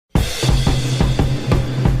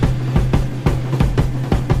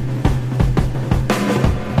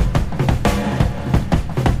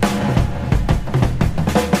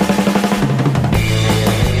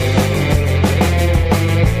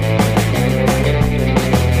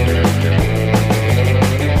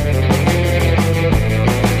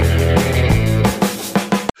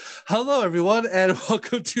Hello, everyone, and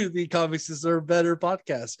welcome to the Comics Deserve Better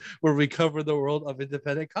podcast, where we cover the world of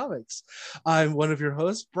independent comics. I'm one of your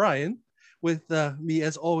hosts, Brian. With me,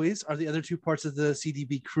 as always, are the other two parts of the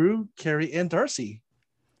CDB crew, Carrie and Darcy.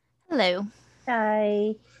 Hello.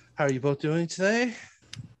 Hi. How are you both doing today?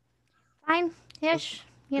 Fine-ish.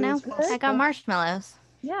 I got marshmallows.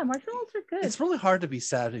 Yeah, marshmallows are good. It's really hard to be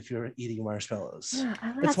sad if you're eating marshmallows. Yeah, I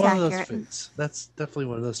like it's That's one of accurate. those foods. That's definitely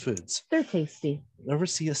one of those foods. They're tasty. Never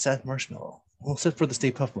see a sad marshmallow. Well, except for the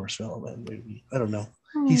Stay Puft marshmallow, man. Maybe. I don't know.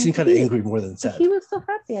 He seemed kind of angry more than sad. He was so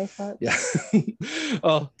happy, I thought. Yeah.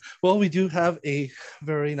 Well, we do have a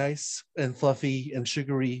very nice and fluffy and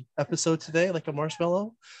sugary episode today, like a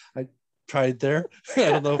marshmallow. I tried there. I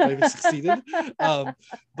don't know if I succeeded. But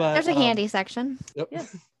there's a handy section. Yep. Yeah.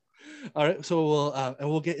 All right. So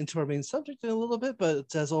we'll get into our main subject in a little bit,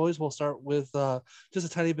 but as always, we'll start with just a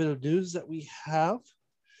tiny bit of news that we have.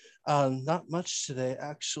 Not much today,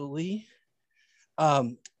 actually.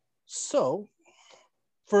 So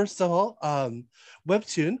first of all,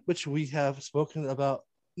 Webtoon, which we have spoken about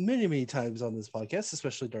many times on this podcast,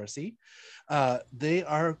 especially Darcy, they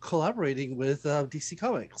are collaborating with DC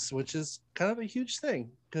Comics, which is kind of a huge thing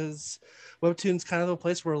because Webtoon's kind of a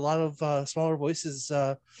place where a lot of smaller voices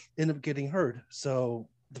end up getting heard. So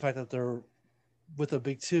the fact that they're with a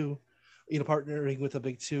big two, partnering with a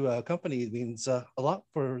big two company means a lot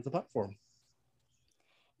for the platform.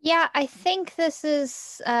 Yeah, I think this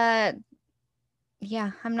is I'm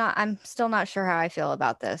still not sure how I feel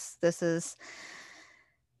about this. I'm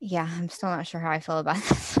still not sure how I feel about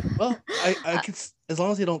this. Well, I could, as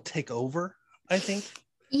long as they don't take over, I think.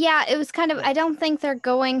 Yeah, it was kind of, I don't think they're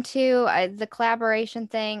going to, the collaboration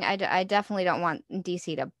thing, I definitely don't want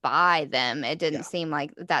DC to buy them. It didn't seem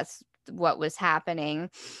like that's what was happening.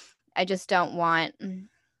 I just don't want,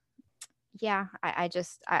 I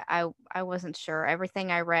wasn't sure.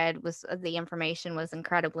 Everything I read was, the information was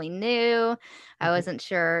incredibly new. I wasn't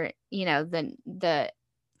sure,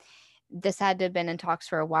 this had to have been in talks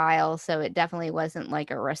for a while, so it definitely wasn't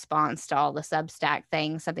like a response to all the Substack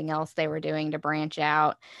things, something else they were doing to branch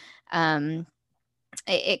out.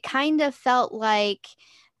 It kind of felt like,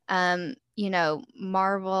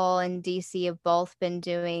 Marvel and DC have both been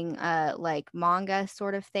doing like manga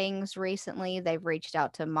sort of things recently. They've reached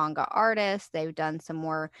out to manga artists. They've done some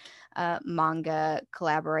more manga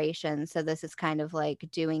collaborations. So this is kind of like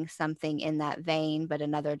doing something in that vein, but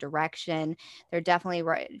another direction. They're definitely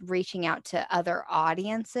reaching out to other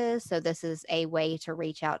audiences. So this is a way to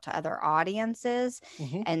reach out to other audiences.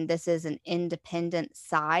 And this is an independent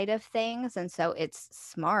side of things. And so it's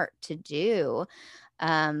smart to do.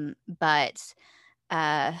 But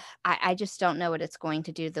I just don't know what it's going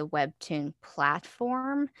to do to the Webtoon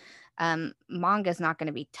platform. Manga is not going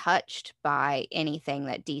to be touched by anything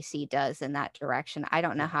that DC does in that direction. I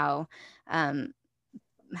don't know how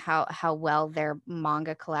well their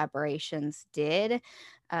manga collaborations did,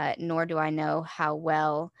 nor do I know how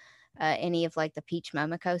well any of like the Peach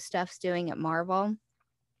Momoko stuff's doing at Marvel.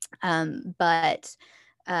 But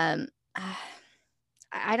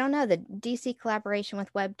I don't know. The DC collaboration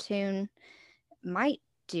with Webtoon might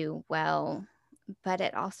do well, but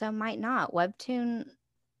it also might not. Webtoon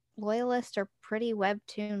loyalists are pretty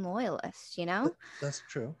Webtoon loyalists, That's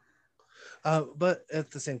true. But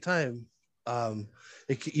at the same time,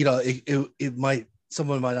 it might,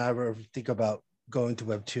 someone might ever think about going to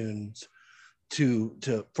Webtoons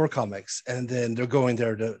for comics, and then they're going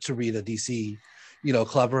there to read a DC,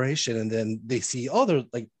 collaboration, and then they see, oh, they're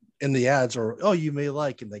like in the ads, or oh, you may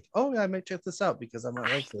like, and like, oh yeah, I might check this out because I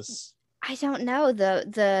might like this. I don't know.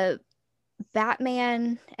 The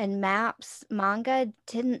Batman and Maps manga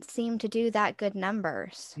didn't seem to do that good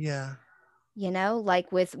numbers. Yeah.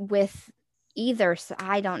 Like with either,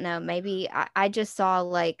 I don't know, maybe I just saw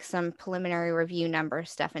like some preliminary review number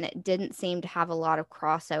stuff, and it didn't seem to have a lot of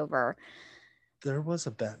crossover. There was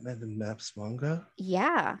a Batman and Maps manga?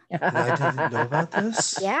 Yeah. And I didn't know about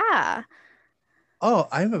this? Yeah. Oh,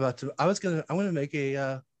 I'm gonna make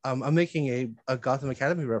I'm making a Gotham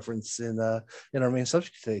Academy reference in our main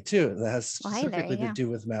subject today too, and that has specifically to do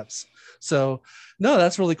with maps. So no,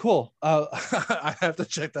 that's really cool. I have to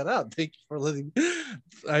check that out. Thank you for letting.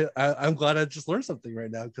 I'm glad I just learned something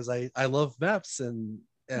right now, because I love maps, and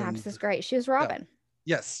Maps is great. She was Robin.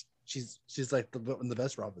 Yeah. Yes, she's like one of the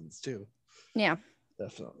best Robins too. Yeah,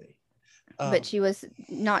 definitely. But she was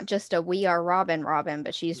not just a We Are Robin,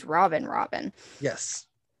 but she's Robin. Yes,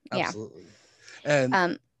 absolutely. Yeah.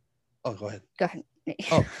 And go ahead. Go ahead.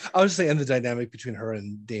 I was just saying, the dynamic between her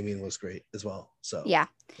and Damian was great as well. So yeah.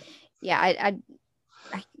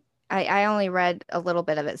 I only read a little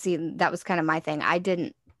bit of it. See, that was kind of my thing. I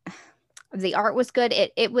didn't The art was good.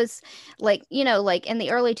 It was like, like in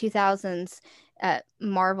the early 2000s,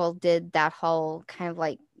 Marvel did that whole kind of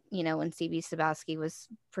like, when CB Sabowski was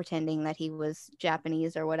pretending that he was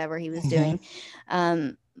Japanese or whatever he was doing,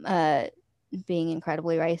 um, uh, being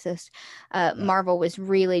incredibly racist. Marvel was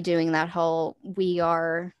really doing that whole, we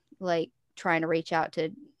are like trying to reach out to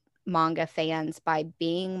manga fans by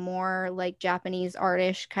being more like Japanese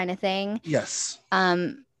artish kind of thing. Yes.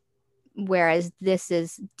 Whereas this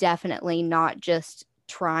is definitely not just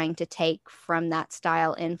trying to take from that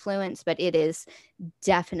style influence, but it is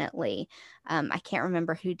definitely, I can't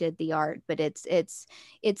remember who did the art, but it's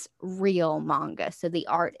real manga. So the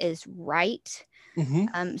art is right.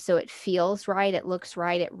 So it feels right, it looks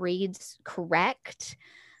right, it reads correct.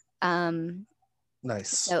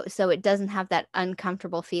 Nice. So it doesn't have that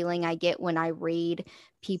uncomfortable feeling I get when I read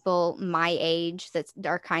people my age that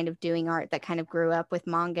are kind of doing art that kind of grew up with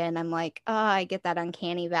manga, and I'm like, oh, I get that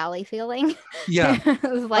uncanny valley feeling. Yeah.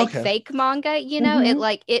 Like Okay. fake manga,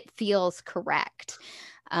 it feels correct.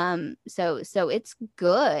 So it's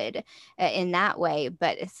good in that way,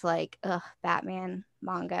 but it's like, Batman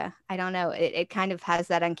manga, I don't know, it kind of has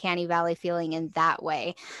that uncanny valley feeling in that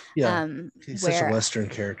way. Yeah. He's such a Western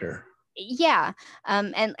character. Yeah.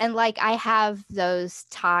 And like I have those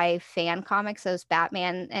Thai fan comics, those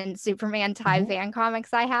Batman and Superman Thai fan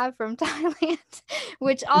comics I have from Thailand,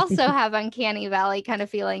 which also have uncanny valley kind of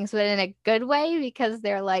feelings, but in a good way, because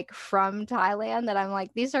they're like from Thailand, that I'm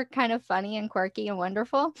like, these are kind of funny and quirky and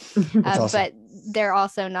wonderful. Awesome. But they're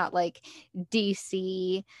also not like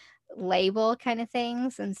DC label kind of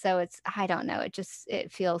things. And so it's, I don't know,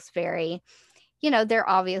 it feels very, they're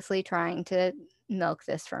obviously trying to milk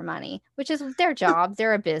this for money, which is their job.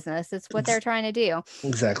 They're a business. It's what they're trying to do.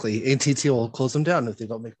 Exactly. AT&T will close them down if they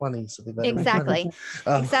don't make money. So they better exactly. make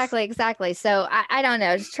money. Exactly. So I don't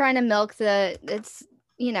know. Just trying to milk trying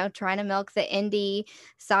to milk the indie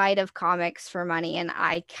side of comics for money, and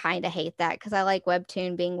I kind of hate that because I like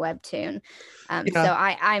Webtoon being Webtoon. So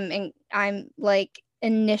I'm like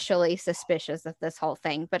initially suspicious of this whole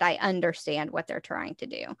thing, but I understand what they're trying to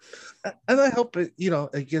do. And I hope it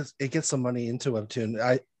gets some money into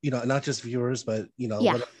Webtoon. Not just viewers, but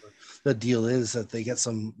whatever the deal is, that they get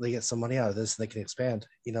some money out of this and they can expand.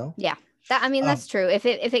 Yeah. That's true. If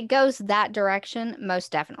it goes that direction,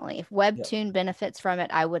 most definitely. If Webtoon benefits from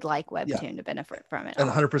it, I would like Webtoon to benefit from it. And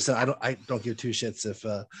 100%, I don't give two shits if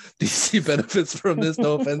DC benefits from this.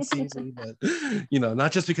 No offense, DC, but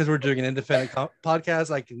not just because we're doing an independent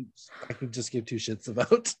podcast, I can just give two shits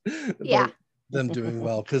about them doing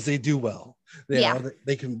well, because they do well.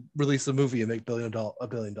 They can release a movie and make $1 billion,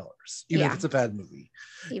 even if it's a bad movie.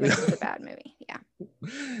 Even if it's a bad movie,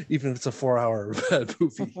 even if it's a 4-hour bad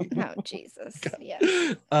movie. Oh Jesus! Yeah.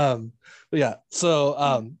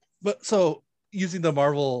 So using the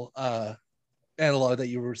Marvel analog that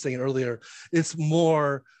you were saying earlier, it's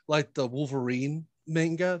more like the Wolverine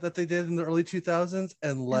manga that they did in the early 2000s,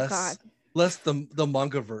 and less the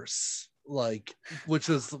Mangaverse, like, which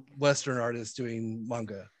is Western artists doing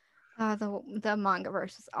manga. The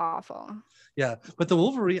Mangaverse is awful. Yeah, but the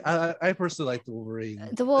Wolverine, I personally like the Wolverine.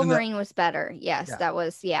 The Wolverine was better. Yes, that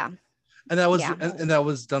was and that was and that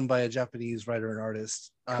was done by a Japanese writer and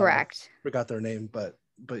artist. Correct. Forgot their name, but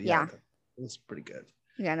it was pretty good.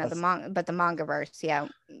 Yeah, no, the Mangaverse,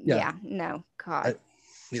 no, God.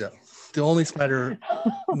 The only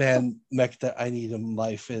Spider-Man mech that I need in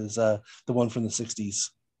life is the one from the 60s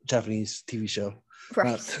Japanese TV show.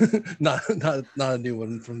 Right. Not a new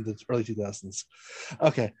one from the early 2000s.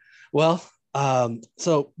 Okay. Well,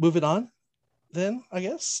 so moving on then, I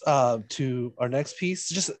guess, to our next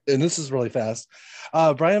piece, and this is really fast.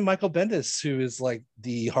 Brian Michael Bendis, who is like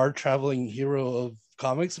the hard traveling hero of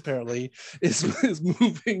comics, apparently is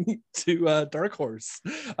moving to Dark Horse.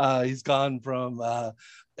 He's gone from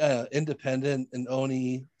independent and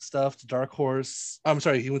Oni stuff to Dark Horse. I'm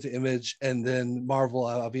sorry, he went to Image and then Marvel,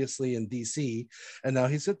 obviously, and DC, and now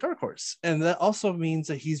he's at Dark Horse. And that also means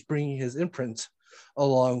that he's bringing his imprint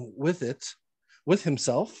along with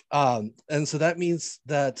himself. And so that means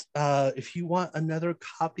that if you want another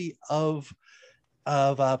copy of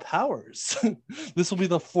Powers, this will be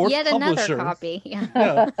the fourth publisher. Another copy.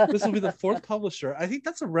 This will be the fourth publisher. I think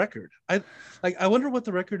that's a record. I wonder what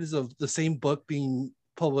the record is of the same book being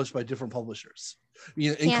published by different publishers.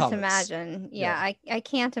 Can't imagine. I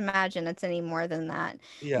can't imagine it's any more than that.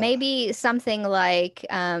 Yeah. Maybe something like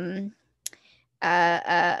the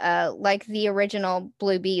original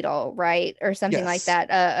Blue Beetle, right? Or something like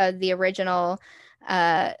that. The original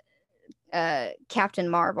Captain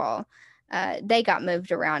Marvel. they got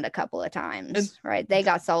moved around a couple of times, And- right? They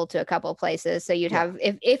got sold to a couple of places. So you'd Yeah. have,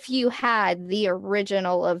 if you had the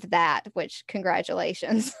original of that, which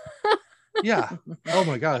congratulations. Yeah. Oh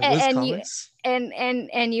my God. And- Wiz and you- Comics.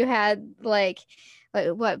 And you had like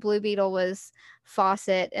what Blue Beetle was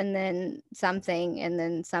Fawcett and then something in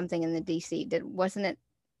the DC. Wasn't it?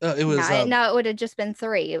 It was No, it would have just been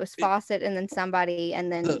 3. It was Fawcett and then somebody and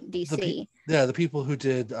then DC. the people who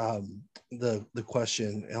did the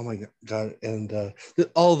question. Oh my God. And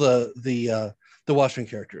all the Watchmen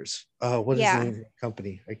characters. What is the name of the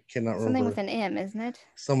company? I cannot remember. Something with an M, isn't it?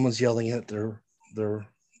 Someone's yelling at their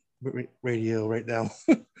radio right now.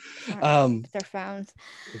 Their phones.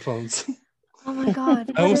 The phones. Oh my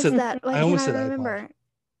God. I almost What is said- that? Why I almost can't said I iPod.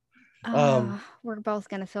 remember? We're both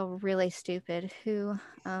gonna feel really stupid. Who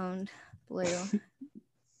owned Blue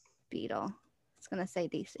Beetle? It's gonna say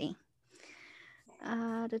DC.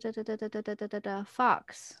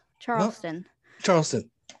 Fox. Charleston. Charleston.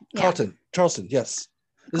 Yeah. Charleston. Yes.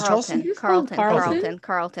 Is it Charleston? It's called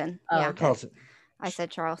Carlton. Oh, Yeah. okay. Carlton. I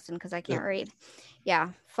said Charleston because I can't Yeah. read.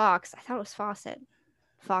 Yeah. Fox. I thought it was Fawcett.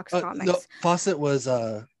 Fox Comics. No, Fawcett was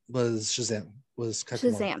Shazam. Was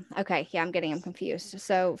Katamari. Shazam. Okay. Yeah, I'm getting them confused.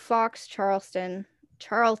 So Fox, Charlton,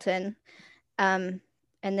 and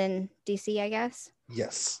then DC, I guess.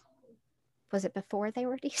 Yes. Was it before they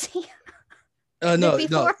were DC? No.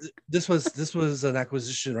 before? This was an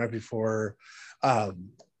acquisition right before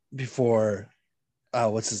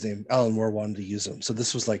what's his name? Alan Moore wanted to use them. So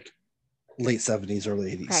this was like late 70s,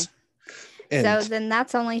 early 80s. Okay. And So then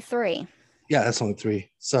that's only 3. yeah, that's only 3.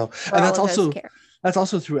 So for and that's all of those also characters. that's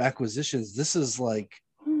also through acquisitions. This is like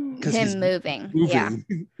because he's Him moving. Yeah.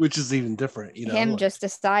 which is even different, you know. Him like- just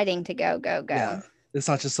deciding to go. Yeah, it's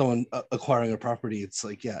not just someone acquiring a property. It's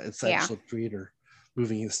like, it's the Yeah. actual creator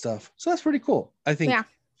moving his stuff. So that's pretty cool. I think Yeah.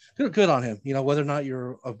 good on him. You know, whether or not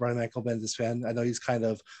you're a Brian Michael Bendis fan, I know he's kind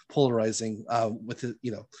of polarizing with it.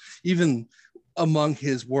 You know, even among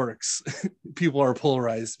his works, people are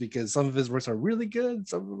polarized because some of his works are really good,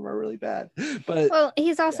 some of them are really bad. But Well,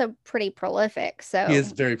 he's also pretty prolific. So he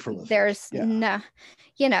is very prolific. there's Yeah.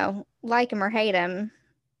 no, like him or hate him,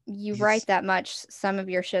 you He's- write that much, some of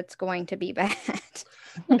your shit's going to be bad.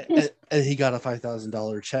 and he got a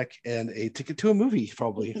 $5,000 check and a ticket to a movie,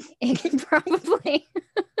 probably Probably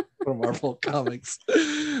from Marvel Comics.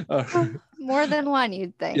 more than one,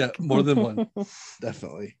 you'd think. Yeah, more than one,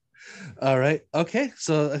 definitely. All right. Okay.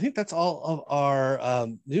 So I think that's all of our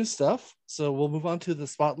new stuff. So we'll move on to the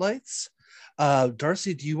spotlights.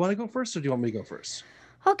 Darcy, do you want to go first or do you want me to go first?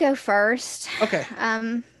 I'll go first. Okay.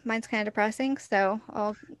 Mine's kind of depressing, so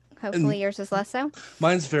hopefully yours is less so.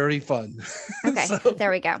 Mine's very fun. Okay, So-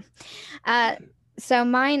 there we go. So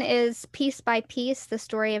mine is Piece by Piece, the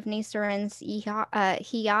story of Nisarin's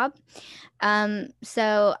Hiyab.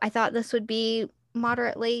 So I thought this would be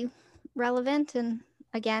moderately relevant and,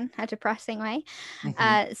 again, a depressing way.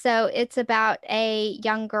 Mhm. So it's about a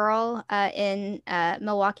young girl in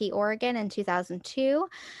Milwaukee, Oregon in 2002.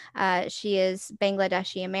 She is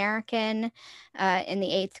Bangladeshi American in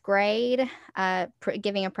the 8th grade,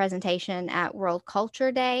 giving a presentation at World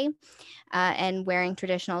Culture Day and wearing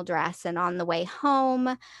traditional dress. And on the way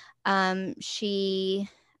home, she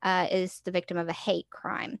is the victim of a hate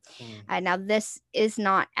crime. Now, this is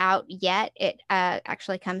not out yet. It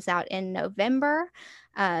actually comes out in November.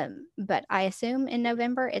 But I assume in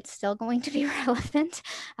November it's still going to be relevant.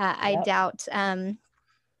 I Yep. doubt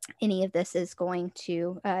any of this is going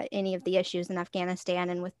to, any of the issues in Afghanistan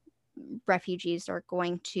and with refugees are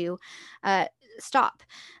going to stop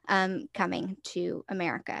coming to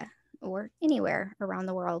America or anywhere around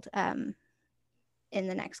the world in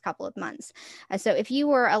the next couple of months. So if you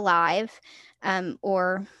were alive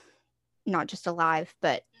or not just alive,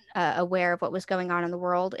 but aware of what was going on in the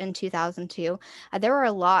world in 2002, there were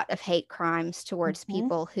a lot of hate crimes towards Mhm.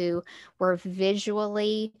 people who were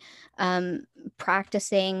visually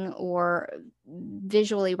practicing or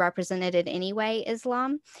visually represented in any way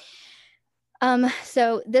Islam.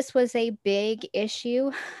 So this was a big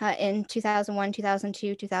issue in 2001,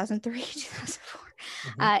 2002, 2003, 2004.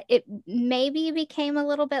 It maybe became a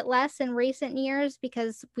little bit less in recent years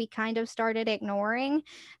because we kind of started ignoring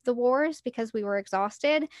the wars because we were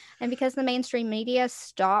exhausted and because the mainstream media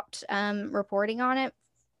stopped reporting on it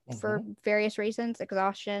for various reasons.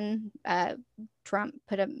 Exhaustion, Trump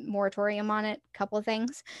put a moratorium on it, a couple of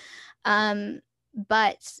things.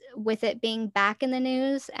 But with it being back in the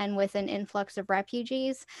news and with an influx of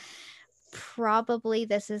refugees, probably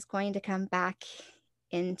this is going to come back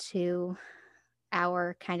into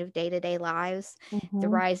our kind of day-to-day lives. The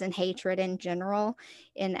Mhm. rise in hatred in general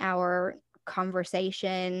in our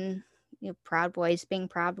conversation, Proud Boys being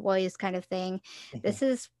Proud Boys kind of thing. Mhm. This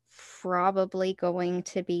is probably going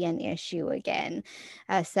to be an issue again.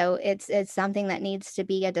 So it's something that needs to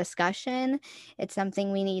be a discussion. It's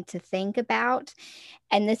something we need to think about.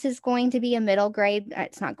 And this is going to be a middle grade.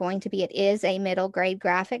 It's not going to be, it is a middle grade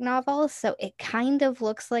graphic novel. So it kind of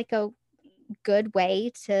looks like a good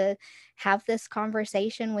way to have this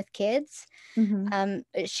conversation with kids. Mhm.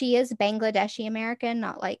 She is Bangladeshi American,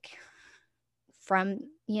 not like from,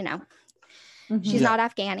 she's Mhm. Yeah. not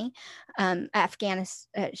Afghani.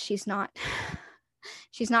 She's not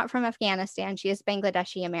she's not from Afghanistan. She is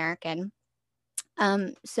Bangladeshi American.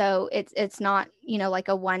 So it's not, like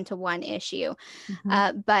a one-to-one issue.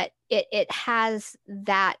 Mhm. But it has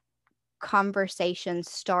that conversation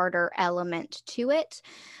starter element to it.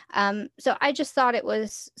 So I just thought it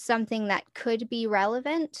was something that could be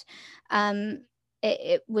relevant.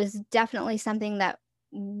 It was definitely something that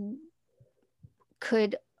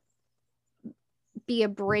could be a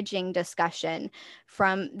bridging discussion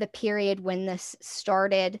from the period when this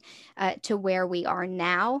started to where we are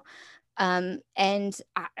now. And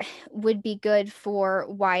would be good for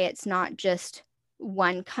why it's not just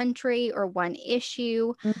one country or one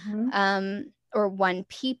issue Mhm. or one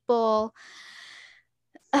people.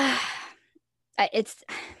 It's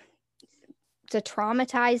a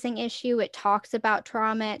traumatizing issue. It talks about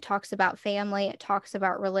trauma, it talks about family, it talks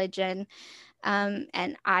about religion. And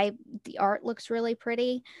the art looks really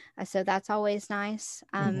pretty, so that's always nice.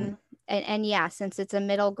 Mhm. And yeah, since it's a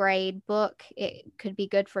middle grade book, it could be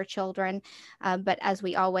good for children. But as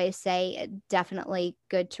we always say, definitely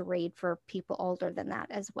good to read for people older than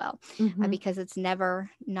that as well, Mhm. because it's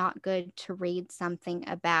never not good to read something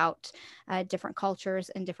about different cultures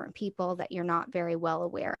and different people that you're not very well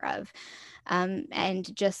aware of.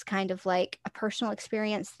 And just kind of like a personal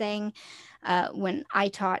experience thing. When I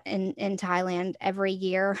taught in Thailand every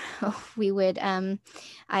year, we would,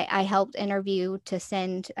 I helped interview to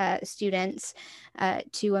send students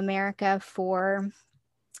to America for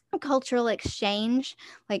cultural exchange,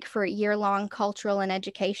 like for year-long cultural and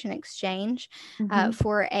education exchange Mhm.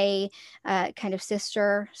 for a kind of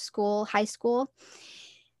sister school, high school.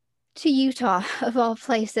 To Utah, of all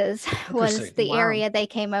places, was Interesting. the Wow. area they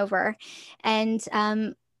came over. And,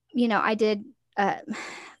 I did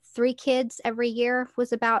 3 kids every year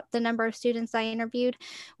was about the number of students I interviewed.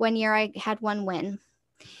 One year I had one win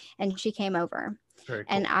and she came over. Very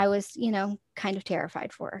And cool. I was, kind of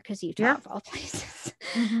terrified for her because Utah, Yeah. of all places.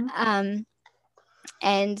 Mhm.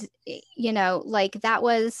 And, like that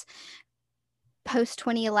was post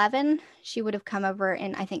 2011. She would have come over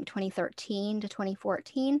in, I think, 2013 to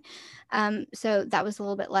 2014. So that was a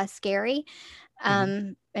little bit less scary.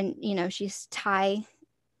 Mhm. And, she's Thai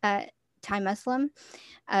Muslim.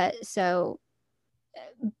 So,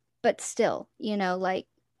 but still, like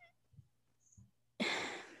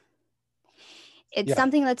it's Yeah.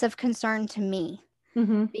 something that's of concern to me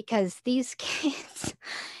Mhm. because these kids,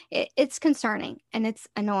 it's concerning and it's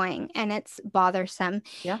annoying and it's bothersome.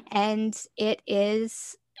 Yeah. And it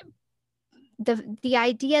is the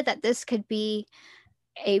idea that this could be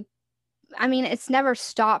a, I mean, it's never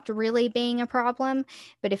stopped really being a problem,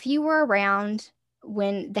 but if you were around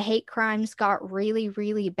when the hate crimes got really,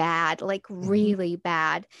 really bad, like Mhm. really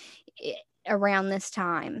bad around this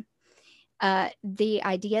time, the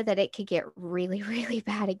idea that it could get really, really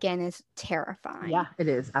bad again is terrifying. Yeah, it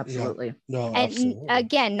is Yeah. absolutely. No, And absolutely.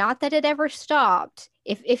 again, not that it ever stopped.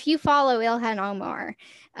 If you follow Ilhan Omar,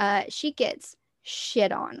 she gets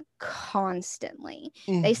shit on constantly.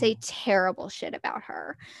 They say Mhm. terrible shit about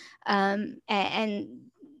her,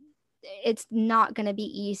 and it's not going to be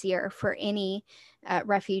easier for any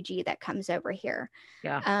refugee that comes over here.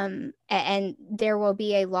 Yeah. And there will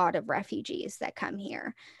be a lot of refugees that come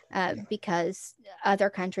here Yeah. because other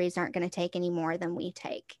countries aren't going to take any more than we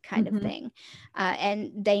take, kind of Mhm. thing.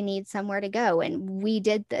 And they need somewhere to go. And we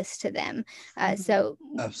did this to them. Mhm. So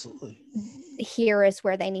Absolutely. here is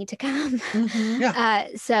where they need to come. Mhm. Yeah.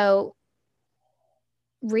 So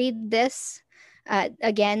read this.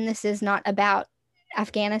 Again, this is not about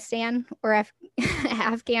Afghanistan or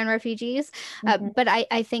Afghan refugees, Mhm. but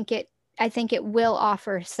I think it will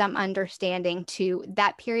offer some understanding to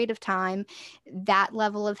that period of time, that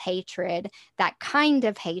level of hatred, that kind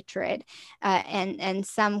of hatred, and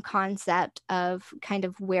some concept of kind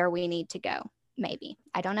of where we need to go. Maybe,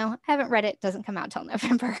 I don't know. I haven't read it. Doesn't come out till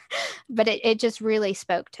November, but it just really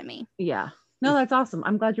spoke to me. Yeah. No, that's awesome.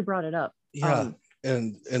 I'm glad you brought it up. Yeah.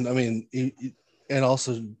 And I mean, and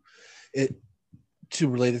also it to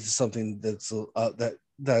relate it to something that's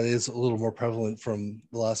that is a little more prevalent from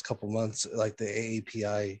the last couple months, like the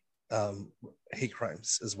AAPI hate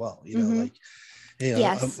crimes as well. Mhm. Like Yeah,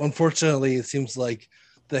 Yes. unfortunately, it seems like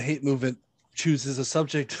the hate movement chooses a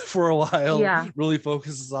subject for a while, Yeah. really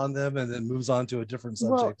focuses on them, and then moves on to a different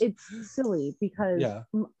Well, subject. it's silly because, Yeah.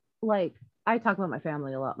 like, I talk about my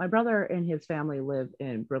family a lot. My brother and his family live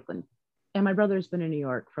in Brooklyn, and my brother's been in New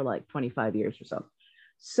York for like 25 years or so.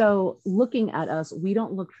 So, looking at us, we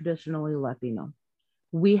don't look traditionally Latino.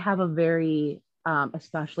 We have a very,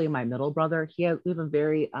 especially my middle brother, we have a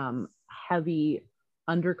very heavy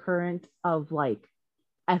undercurrent of like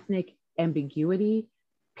ethnic ambiguity.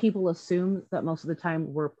 People assume that most of the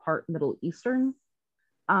time we're part Middle Eastern.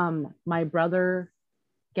 My brother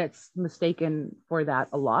gets mistaken for that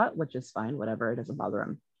a lot, which is fine, whatever, it doesn't bother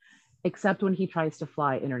him, except when he tries to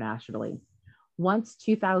fly internationally. Once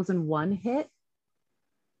 2001 hit,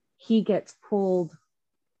 he gets pulled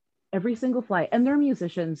every single flight, and they're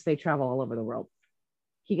musicians, they travel all over the world.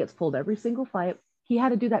 He gets pulled every single flight. He had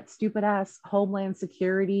to do that stupid ass Homeland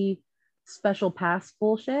Security special pass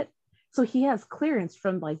bullshit. So he has clearance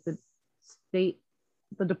from like the state,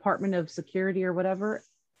 the Department of Security or whatever,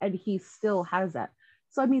 and he still has that.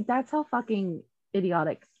 So I mean, that's how fucking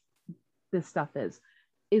idiotic this stuff is.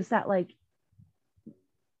 Is that like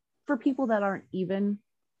for people that aren't even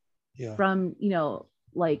from, you know,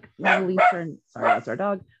 like Middle Eastern, sorry, that's our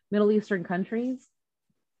dog, Middle Eastern countries,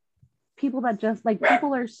 people that just like,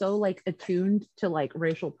 people are so like attuned to like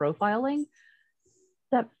racial profiling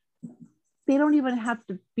that they don't even have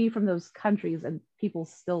to be from those countries and people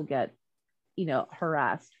still get, you know,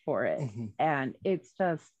 harassed for it. And it's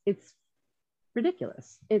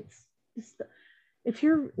ridiculous. It's just, if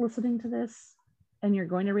you're listening to this and you're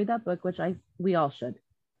going to read that book, which we all should,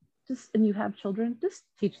 just, and you have children, just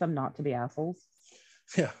teach them not to be assholes.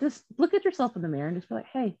 Yeah. Just look at yourself in the mirror and just be like,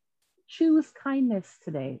 hey, choose kindness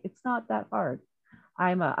today. It's not that hard.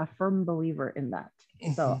 I'm a firm believer in that.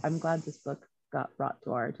 So I'm glad this book got brought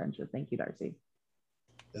to our attention. Thank you, Darcy.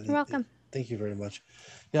 You're welcome. Thank you very much.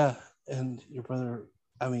 Yeah, and your brother,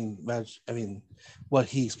 I mean, what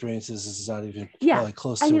he experiences is not even probably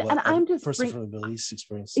close to what I'm just person from the Middle East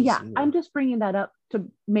experiences. Yeah, either. I'm just bringing that up to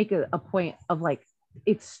make a point of like,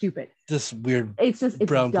 it's stupid. This weird, it's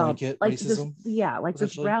brown dumb. blanket like racism.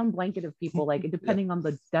 This brown blanket of people, like depending on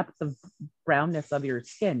the depth of brownness of your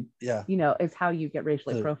skin, you know, is how you get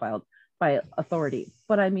racially profiled by authority.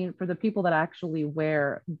 But I mean, for the people that actually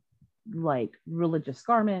wear like religious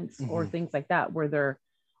garments or things like that, where they're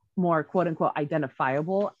more quote unquote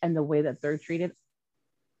identifiable, and the way that they're treated,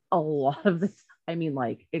 a lot of this, I mean,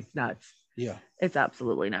 like, it's nuts. Yeah, it's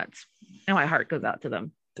absolutely nuts, and my heart goes out to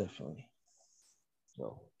them. Definitely.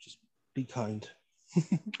 So just be kind.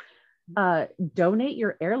 Donate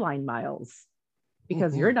your airline miles,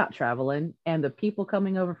 because you're not traveling, and the people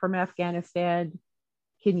coming over from Afghanistan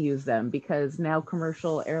can use them, because now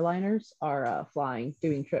commercial airliners are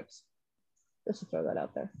doing trips. Just to throw that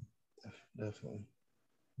out there. Definitely.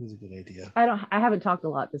 It's a good idea. I haven't talked a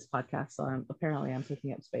lot this podcast, so I'm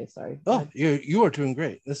taking up space. Sorry. Oh, you are doing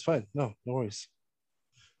great. That's fine. No worries.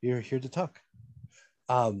 You're here to talk.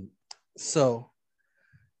 So,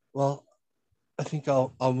 well, I think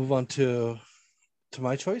I'll move on to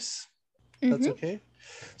my choice. That's okay.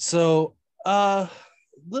 So,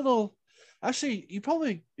 actually, you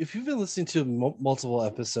probably, if you've been listening to multiple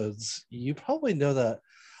episodes, you probably know that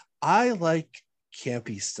I like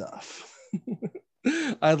campy stuff.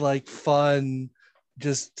 I like fun,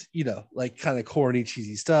 just, you know, like kind of corny,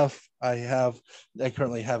 cheesy stuff. I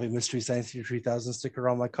currently have a Mystery Science Theater 3000 sticker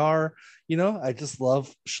on my car. You know, I just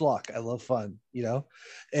love schlock. I love fun, you know.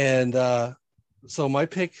 And so my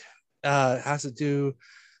pick has to do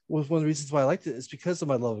with one of the reasons why I liked it is because of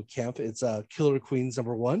my love of camp. It's Killer Queens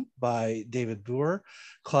 #1 by David Boer,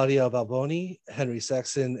 Claudia Balboni, Henry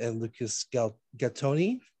Saxon, and Lucas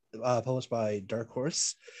Gattoni, published by Dark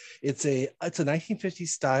Horse. It's a 1950s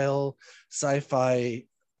style sci-fi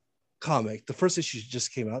comic. The first issue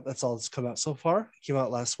just came out. That's all that's come out so far. It came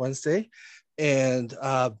out last Wednesday, and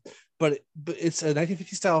but it's a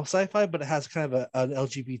 1950s style sci-fi, but it has kind of an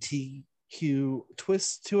LGBTQ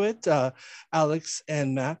twist to it. Alex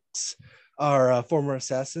and Max are former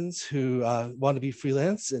assassins who want to be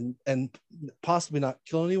freelance and possibly not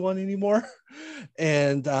kill anyone anymore,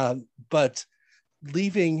 and but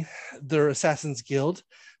leaving their Assassin's Guild,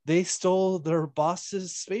 they stole their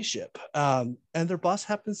boss's spaceship. And their boss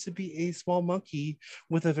happens to be a small monkey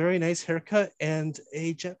with a very nice haircut and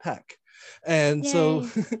a jetpack. And so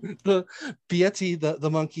the Beatty, the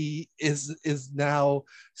monkey, is now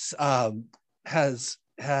has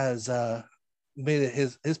made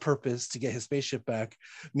it his purpose to get his spaceship back.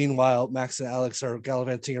 Meanwhile, Max and Alex are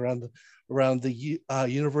gallivanting around the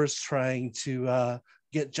universe trying to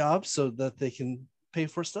get jobs so that they can pay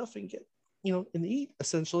for stuff and and eat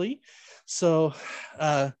essentially. So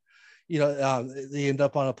they end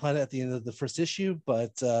up on a planet at the end of the first issue,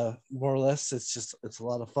 but more or less it's a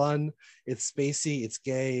lot of fun. It's spacey, it's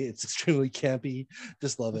gay, it's extremely campy.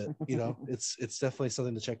 Just love it. It's definitely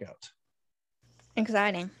something to check out.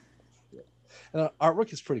 Exciting. And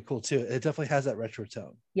artwork is pretty cool too. It definitely has that retro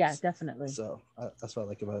tone. Yeah, definitely. So that's what I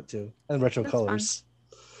like about it too. And retro That's colors.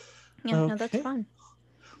 Fun. Yeah, no, that's fun.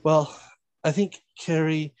 Well, I think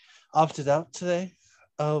Carrie opted out today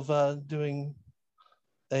of doing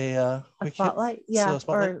a spotlight. Yeah,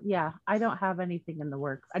 spotlight. I don't have anything in the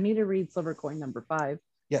works. I need to read Silver Coin number 5.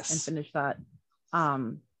 Yes. And finish that.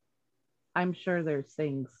 I'm sure there's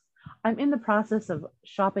things. I'm in the process of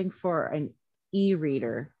shopping for an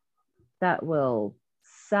e-reader that will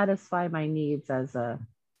satisfy my needs as a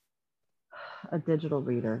digital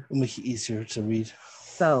reader. It'll make it easier to read.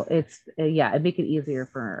 So it make it easier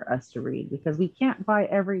for us to read, because we can't buy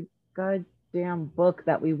every goddamn book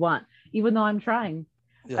that we want, even though I'm trying.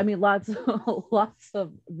 Yeah. I mean, lots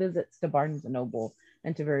of visits to Barnes and Noble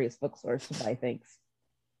and to various bookstores to buy things,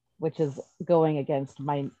 which is going against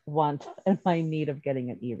my want and my need of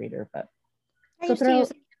getting an e-reader. But I used to use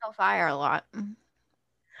Kindle Fire a lot.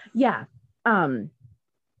 Yeah. So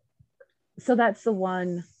that's the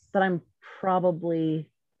one that I'm probably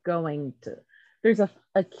going to. There's a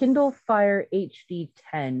Kindle Fire HD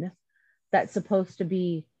 10 that's supposed to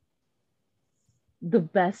be the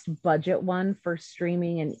best budget one for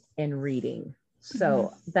streaming and reading.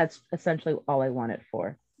 So that's essentially all I want it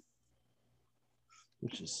for.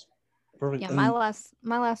 Which is perfect. Yeah, my last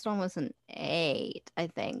one was an 8, I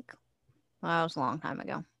think. Well, that was a long time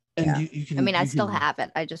ago. And you can. I still have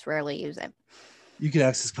it. I just rarely use it. You can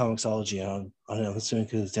access Comixology on Amazon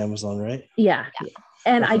because it's Amazon, right? Yeah.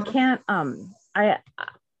 And I can't.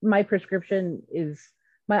 My prescription is,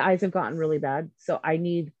 my eyes have gotten really bad, so I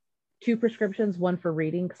need 2 prescriptions, one for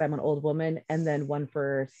reading because I'm an old woman, and then one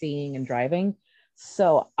for seeing and driving.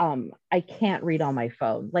 So I can't read on my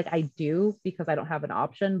phone. Like I do because I don't have an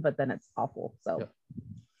option, but then it's awful. So,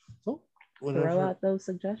 throw out those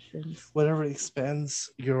suggestions. Whatever expands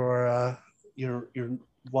your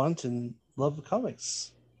want and love of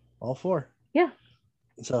comics, all for. Yeah.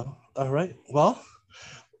 So, all right. Well,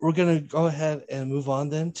 we're gonna go ahead and move on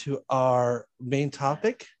then to our main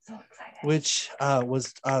topic, which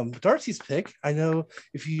was Darcy's pick. I know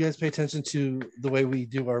if you guys pay attention to the way we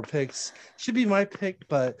do our picks, it should be my pick,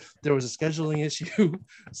 but there was a scheduling issue.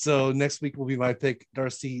 So next week will be my pick.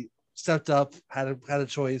 Darcy stepped up, had a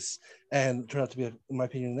choice, and turned out to be, in my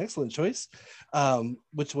opinion, an excellent choice,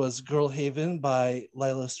 which was Girl Haven by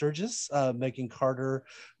Lila Sturgis, Megan Carter,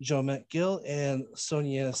 Joe McGill, and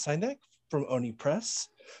Sonia Sinek from Oni Press.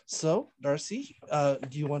 So, Darcy,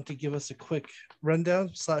 do you want to give us a quick rundown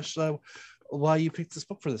 / why you picked this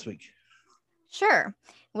book for this week? Sure.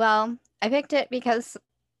 Well, I picked it because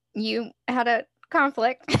you had a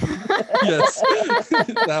conflict. Yes,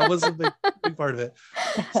 that was a big part of it.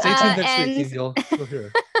 Stay tuned next week and you'll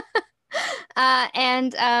hear.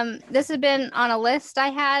 And this had been on a list I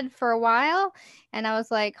had for a while, and I was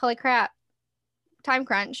like, holy crap, time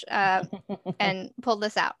crunch, and pulled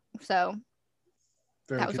this out. So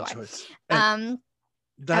very that good was choice.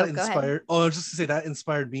 That inspired. I was just to say that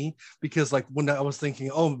inspired me, because like when I was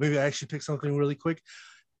thinking, oh, maybe I actually pick something really quick,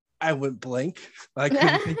 I went blank. I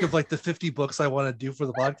couldn't think of like the 50 books I want to do for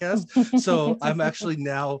the podcast. So I'm actually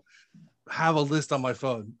now have a list on my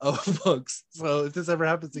phone of books. So if this ever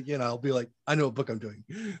happens again, I'll be like, I know what book I'm doing.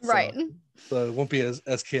 Right. So it won't be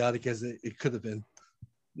as chaotic as it could have been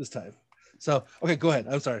this time. So, okay, go ahead.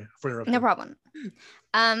 I'm sorry for interrupting. No problem.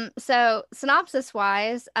 So synopsis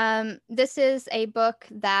wise, this is a book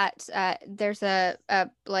that there's a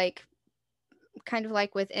like kind of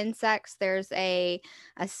like with insects, there's a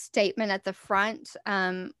statement at the front,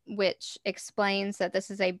 which explains that this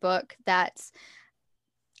is a book that's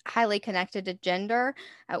highly connected to gender,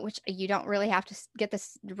 which you don't really have to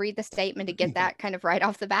read the statement to get that kind of right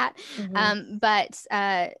off the bat. Mm-hmm. But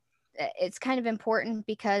it's kind of important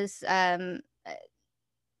because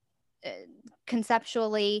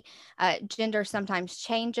conceptually, gender sometimes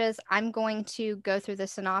changes. I'm going to go through the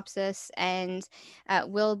synopsis, and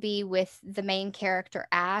will be with the main character,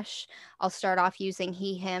 Ash. I'll start off using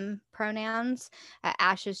he, him pronouns.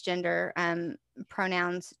 Ash's gender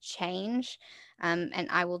pronouns change, and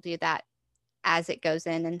I will do that as it goes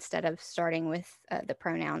in instead of starting with the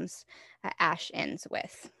pronouns Ash ends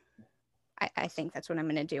with. I think that's what I'm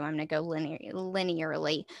going to do. I'm going to go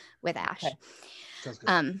linearly with Ash. Okay. Sounds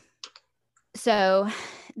good. So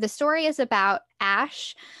the story is about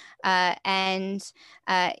Ash, and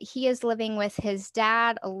he is living with his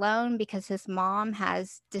dad alone because his mom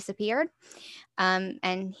has disappeared.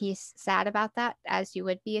 And he's sad about that, as you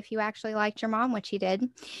would be if you actually liked your mom, which he did.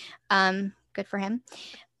 Good for him.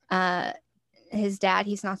 His dad,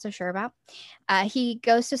 he's not so sure about. He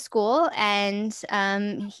goes to school, and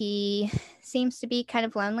he seems to be kind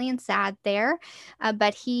of lonely and sad there.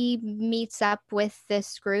 But he meets up with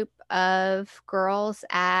this group of girls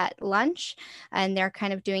at lunch, and they're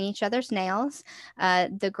kind of doing each other's nails.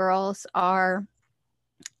 The girls are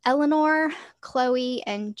Eleanor, Chloe,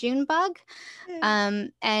 and Junebug.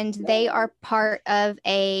 And they are part of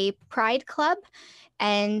a pride club.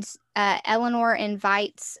 And Eleanor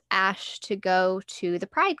invites Ash to go to the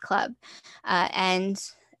pride club. And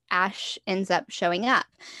Ash ends up showing up.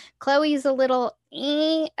 Chloe's a little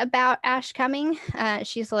about Ash coming.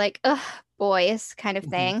 She's like, ugh, boys, kind of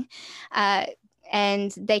thing.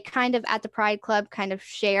 And they kind of, at the pride club, kind of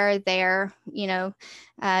share their,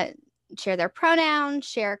 share their pronouns,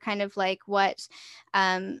 share kind of like what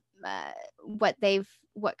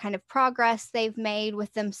kind of progress they've made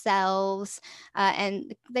with themselves,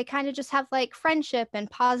 and they kind of just have like friendship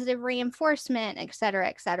and positive reinforcement, etc.,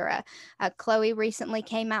 etc. Chloe recently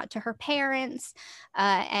came out to her parents,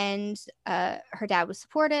 and her dad was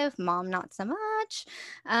supportive, mom not so much,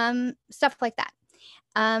 stuff like that.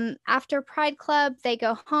 After Pride Club, they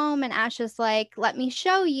go home, and Ash is like, let me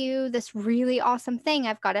show you this really awesome thing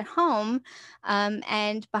I've got at home.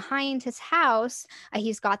 And behind his house,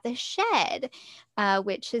 he's got this shed,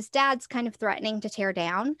 which his dad's kind of threatening to tear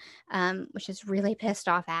down, which is really pissed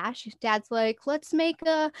off Ash. His dad's like, let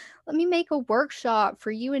me make a workshop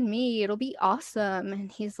for you and me. It'll be awesome.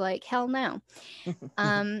 And he's like, hell no.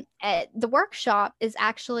 The workshop is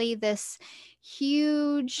actually this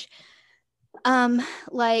huge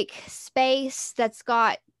like space that's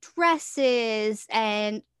got dresses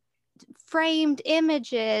and framed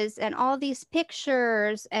images and all these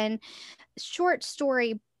pictures and short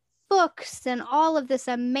story books and all of this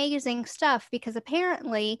amazing stuff, because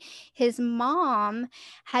apparently his mom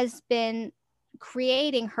has been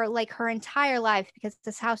creating her entire life, because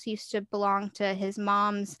this house used to belong to his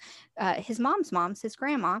mom's his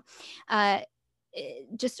grandma.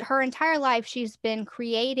 Just her entire life, she's been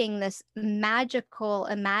creating this magical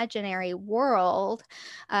imaginary world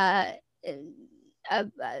called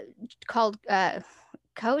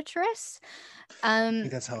Coatrice. I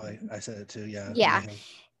think that's how I said it too. Yeah.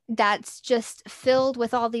 That's just filled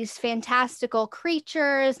with all these fantastical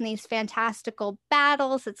creatures and these fantastical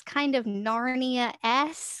battles. It's kind of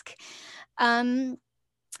Narnia-esque. And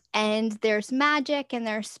there's magic and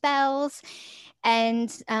there's spells.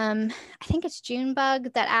 And I think it's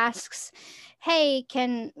Junebug that asks, hey,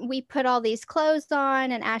 can we put all these clothes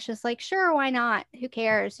on? And Ash is like, sure, why not? Who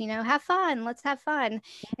cares? Have fun. Let's have fun.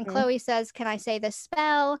 And Chloe says, can I say this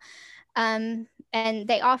spell? And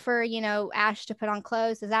they offer, Ash to put on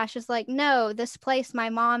clothes. As Ash is like, no, this place my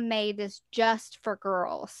mom made is just for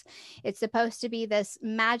girls. It's supposed to be this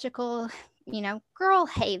magical, girl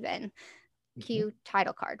haven. Cue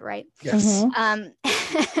title card, right? Yes.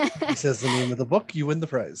 He says the name of the book, you win the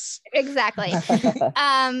prize. Exactly.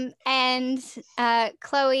 And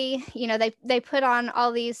Chloe, they put on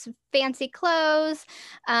all these fancy clothes.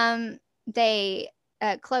 Chloe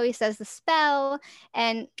says the spell,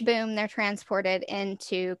 and boom, they're transported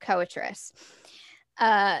into Coatrice.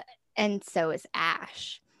 And so is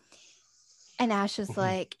Ash. And Ash is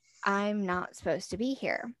like, I'm not supposed to be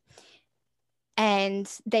here. And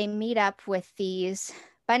they meet up with these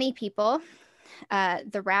bunny people,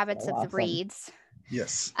 the rabbits of the Reeds.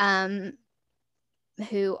 Yes.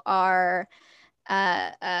 Who are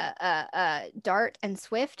Dart and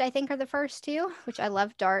Swift, I think, are the first two, which I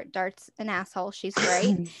love. Dart's an asshole. She's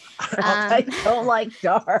great. I don't like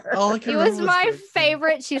Dart. It was my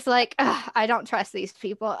favorite. She's like, I don't trust these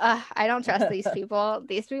people. I don't trust these people.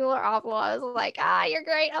 These people are awful. I was like, you're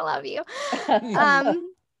great. I love you.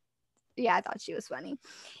 Yeah, I thought she was funny.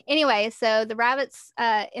 Anyway, so the rabbits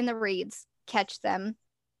in the reeds catch them,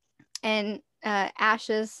 and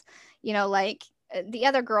Ash's, like, the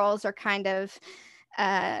other girls are kind of,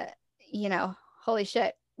 holy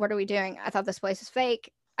shit, what are we doing? I thought this place was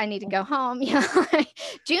fake. I need to go home.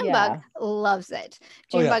 Junebug loves it.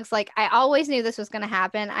 Junebug's like, I always knew this was going to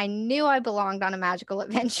happen. I knew I belonged on a magical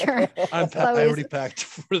adventure. I already packed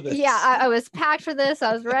for this. Yeah, I was packed for this.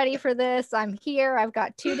 I was ready for this. I'm here. I've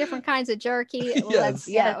got 2 different kinds of jerky. Let's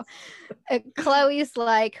go. Chloe's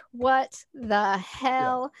like, what the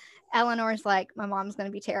hell? Yeah. Eleanor's like, my mom's going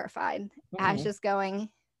to be terrified. Ash is going,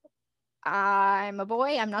 I'm a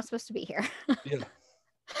boy. I'm not supposed to be here. Yeah.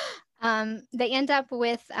 They end up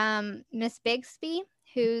with Miss Bigsby,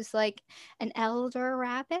 who's like an elder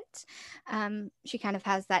rabbit. She kind of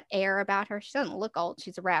has that air about her. She doesn't look old.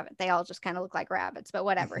 She's a rabbit. They all just kind of look like rabbits, but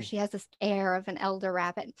whatever. She has this air of an elder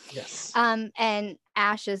rabbit. Yes. And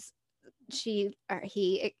Ash is, he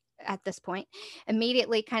at this point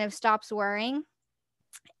immediately kind of stops worrying.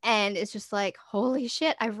 And it's just like, holy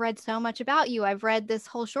shit, I've read so much about you. I've read this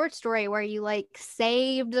whole short story where you like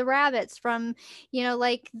saved the rabbits from,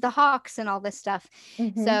 like the hawks and all this stuff.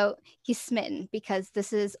 Mhm. So he's smitten because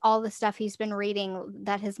this is all the stuff he's been reading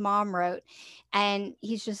that his mom wrote. And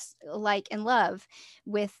he's just like in love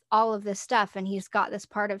with all of this stuff. And he's got this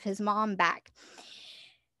part of his mom back.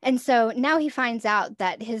 And so now he finds out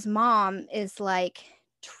that his mom is like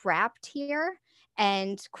trapped here.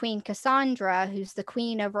 And Queen Cassandra, who's the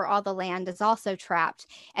queen over all the land, is also trapped,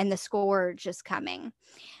 and the scourge is coming.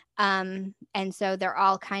 And so they're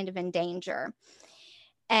all kind of in danger.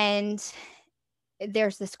 And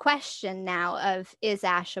there's this question now of, is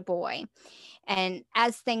Ash a boy? And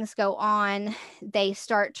as things go on, they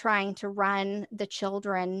start trying to run the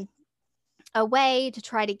children away to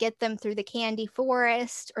try to get them through the candy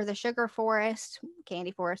forest or the sugar forest,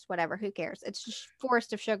 candy forest, whatever, who cares? It's just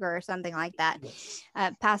forest of sugar or something like that. Yes.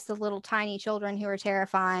 Past the little tiny children who are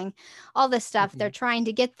terrifying, all this stuff. They're trying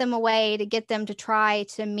to get them away, to get them to try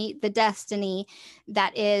to meet the destiny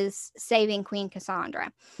that is saving Queen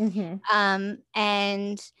Cassandra. Mhm.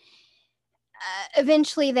 And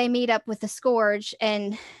eventually they meet up with the scourge.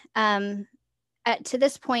 And to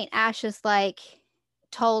this point, Ash is like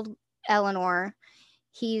told Eleanor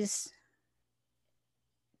he's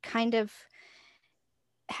kind of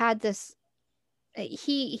had this,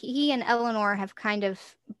 he and Eleanor have kind of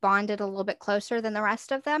bonded a little bit closer than the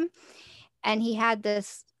rest of them, and he had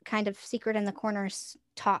this kind of secret in the corners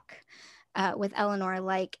talk with Eleanor,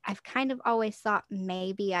 like, I've kind of always thought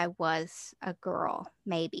maybe I was a girl,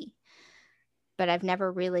 maybe, but I've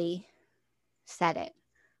never really said it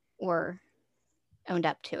or owned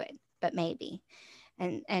up to it, but maybe.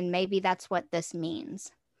 And maybe that's what this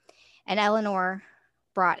means. And Eleanor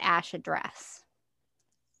brought Ash a dress.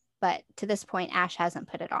 But to this point, Ash hasn't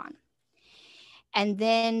put it on. And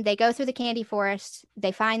then they go through the candy forest.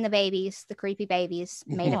 They find the babies, the creepy babies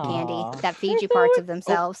made of candy Aw. that feed They're you so parts of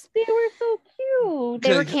themselves. They were so cute.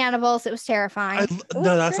 They were Okay. cannibals. It was terrifying.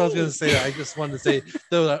 No, that's what I was gonna great. say. I just wanted to say,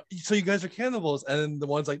 they were like, so you guys are cannibals, and then the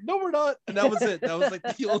one's like, no, we're not, and that was it. That was like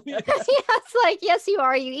the only. Yeah, it's like, yes, you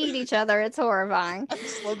are. You eat each other. It's horrifying. I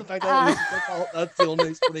just love the fact that it was just like, that's the only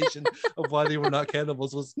explanation of why they were not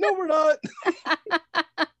cannibals was no, we're not.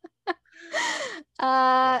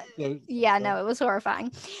 So- Yeah, no, it was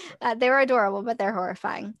horrifying. They were adorable, but they're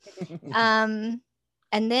horrifying. And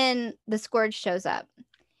then the scourge shows up,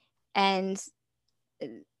 and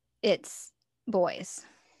it's boys,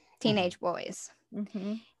 teenage boys.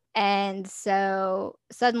 Mhm. And so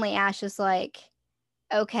suddenly Ash is like,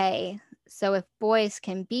 okay, so if boys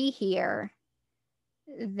can be here,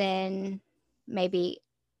 then maybe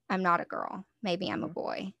I'm not a girl. Maybe I'm a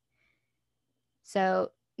boy.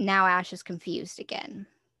 So now Ash is confused again.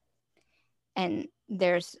 And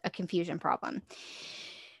there's a confusion problem.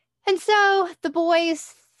 And so the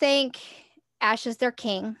boys think Ash is their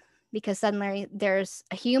king, because suddenly there's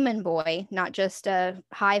a human boy, not just a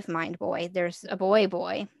hive mind boy. There's a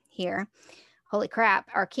boy here. Holy crap,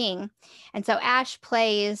 our king. And so Ash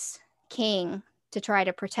plays king to try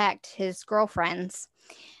to protect his girlfriends,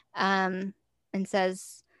 and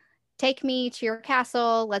says, take me to your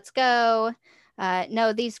castle. Let's go.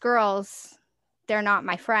 No, these girls, they're not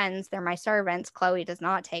my friends. They're my servants. Chloe does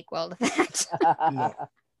not take well to that. No.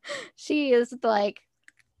 She is like,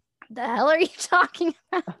 the hell are you talking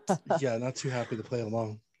about? Yeah, not too happy to play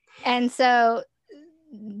along. And so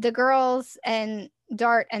the girls and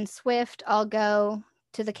Dart and Swift all go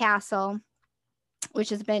to the castle, which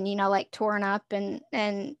has been, like torn up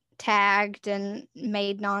and tagged and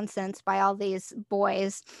made nonsense by all these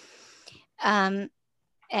boys. And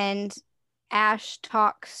Ash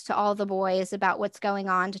talks to all the boys about what's going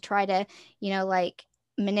on to try to,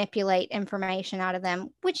 manipulate information out of them,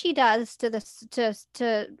 which he does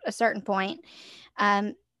to a certain point.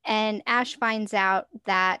 And Ash finds out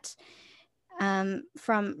that from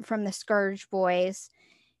the Scourge boys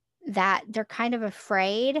that they're kind of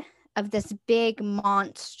afraid of this big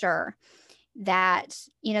monster, that,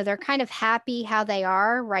 they're kind of happy how they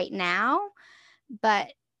are right now,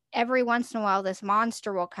 but every once in a while this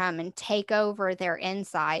monster will come and take over their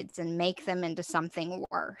insides and make them into something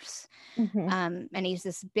worse. Mhm. And he's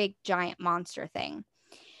this big giant monster thing.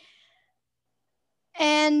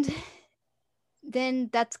 And then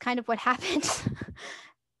that's kind of what happens.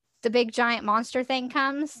 The big giant monster thing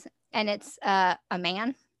comes, and it's a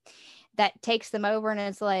man. that takes them over and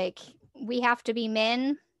is like, we have to be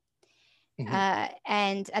men.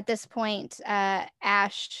 And at this point,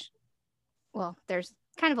 Ash, well, there's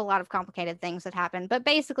kind of a lot of complicated things that happen, but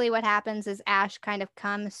basically what happens is Ash kind of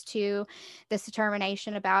comes to this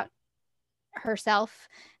determination about herself,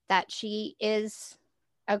 that she is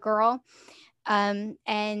a girl. And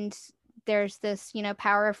there's this,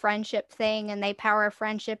 power of friendship thing, and they power of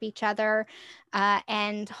friendship each other,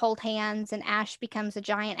 and hold hands, and Ash becomes a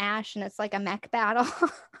giant Ash, and it's like a mech battle.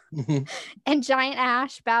 And giant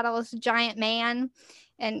Ash battles giant man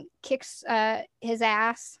and kicks his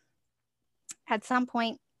ass. At some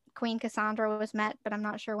point, Queen Cassandra was met, but I'm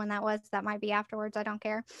not sure when that was. That might be afterwards. I don't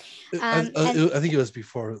care. I think it was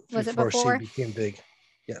before. Was it before she became big?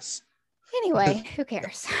 Yes. Anyway, who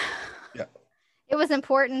cares? Yeah. It was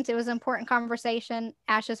important. It was an important conversation.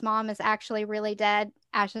 Ash's mom is actually really dead.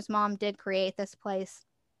 Ash's mom did create this place.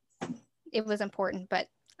 It was important, but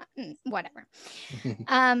whatever.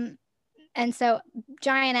 And so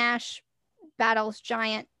giant Ash battles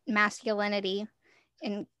giant masculinity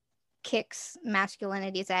and kicks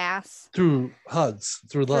masculinity's ass through hugs,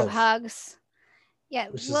 through love. Through hugs. Yeah,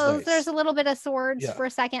 well, nice. There's a little bit of swords for a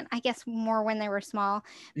second, I guess more when they were small,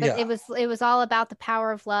 but it was all about the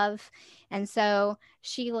power of love. And so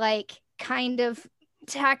she like kind of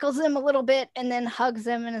tackles him a little bit and then hugs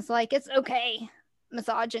him and is like, it's okay,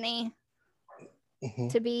 misogyny,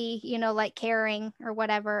 to be, like caring or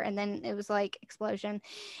whatever. And then it was like explosion.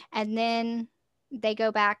 And then they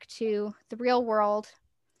go back to the real world,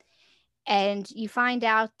 and you find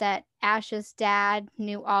out that Ash's dad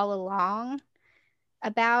knew all along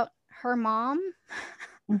about her mom.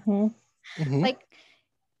 Like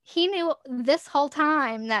he knew this whole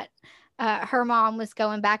time that her mom was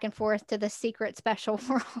going back and forth to the secret special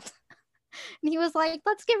world. And he was like,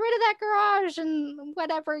 let's get rid of that garage and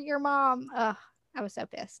whatever, your mom. Ugh, I was so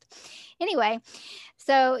pissed. Anyway,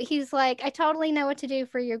 so he's like, I totally know what to do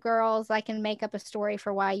for you girls. I can make up a story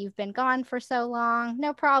for why you've been gone for so long.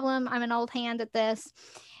 No problem. I'm an old hand at this.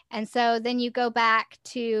 And so then you go back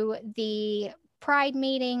to the Pride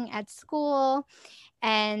meeting at school,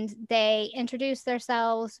 and they introduce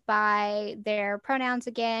themselves by their pronouns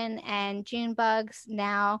again, and Junebug's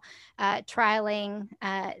now trialing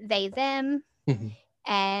they, them,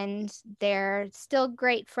 and they're still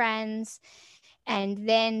great friends. And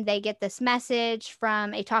then they get this message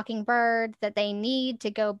from a talking bird that they need to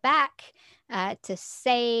go back to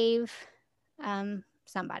save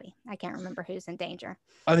somebody. I can't remember who's in danger.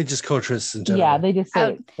 I think just Kotris in general. Yeah, they just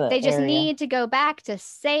say they just need to go back to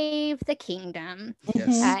save the kingdom.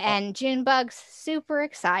 Yes. And Junebug's super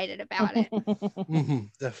excited about it.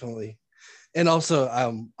 Definitely. And also,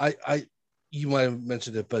 I you might have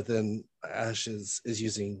mentioned it, but then Ash is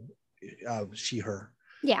using she, her.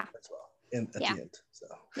 Yeah. As well. And at the end. So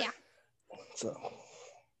yeah. So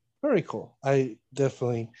very cool. I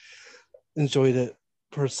definitely enjoyed it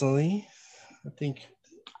personally. I think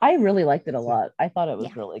I really liked it a lot. I thought it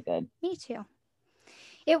was really good. Me too.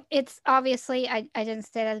 It's obviously, I didn't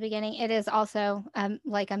say that at the beginning, it is also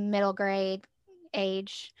like a middle grade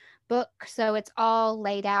age book, so it's all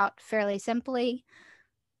laid out fairly simply.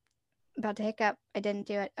 About to hiccup. I didn't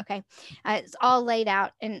do it. Okay. It's all laid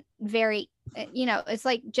out and very, it's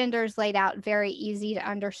like gender's laid out very easy to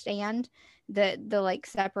understand. The like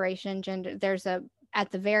separation gender, there's at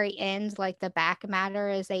the very end, like the back matter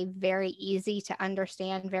is a very easy to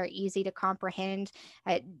understand, very easy to comprehend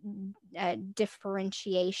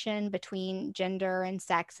differentiation between gender and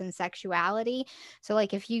sex and sexuality. So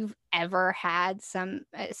like if you've ever had some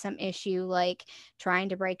issue like trying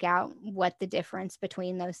to break out what the difference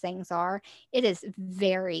between those things are, it is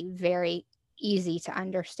very, very easy to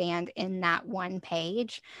understand in that one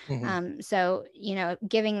page. So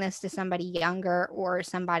giving this to somebody younger or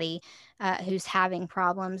somebody who's having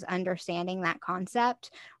problems understanding that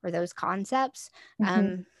concept or those concepts,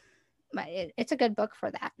 it's a good book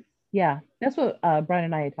for that. Yeah, that's what Brian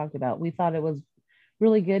and I had talked about. We thought it was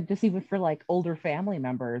really good just even for like older family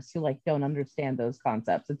members who like don't understand those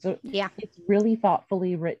concepts. It's really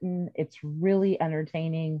thoughtfully written. It's really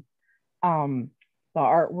entertaining. The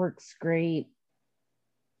artwork's great.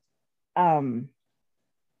 I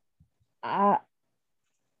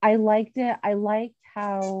liked it. I liked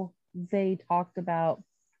how they talked about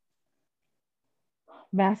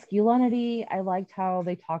masculinity. I liked how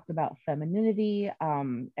they talked about femininity,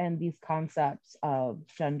 and these concepts of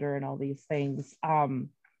gender and all these things.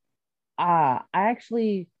 I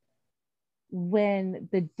actually, when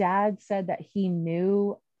the dad said that he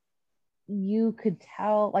knew, you could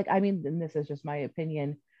tell, like, I mean, and this is just my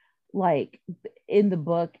opinion, like in the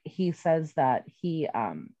book, he says that he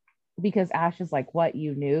because Ash is like, what,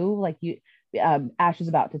 you knew? Like you Ash is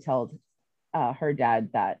about to tell her dad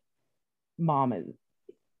that mom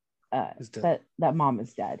that mom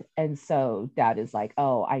is dead. And so dad is like,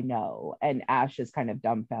 oh, I know. And Ash is kind of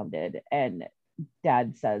dumbfounded. And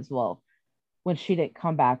dad says, well, when she didn't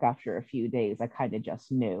come back after a few days, I kind of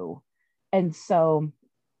just knew. And so,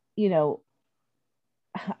 you know,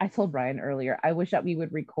 I told Brian earlier, I wish that we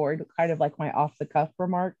would record kind of like my off the cuff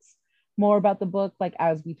remarks more about the book, like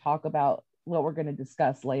as we talk about what we're going to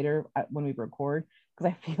discuss later when we record,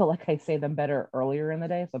 because I feel like I say them better earlier in the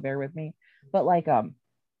day. So bear with me. But like,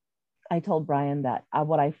 I told Brian that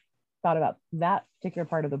what I thought about that particular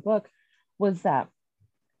part of the book was that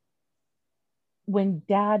when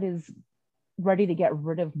dad is ready to get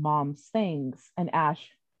rid of mom's things and Ash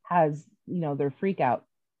has, you know, their freak out,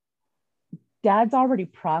 dad's already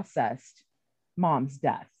processed mom's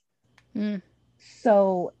death. Mm.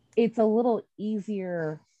 So it's a little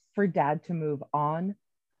easier for dad to move on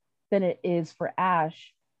than it is for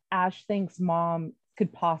Ash. Ash thinks mom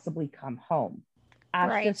could possibly come home. Ash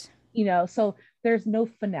Right. just, you know, so there's no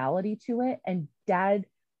finality to it. And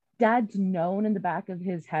dad's known in the back of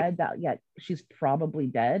his head that, yeah, she's probably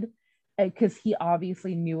dead, because he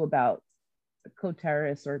obviously knew about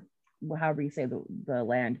Coteris, or however you say the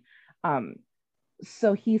land.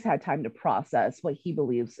 So he's had time to process what he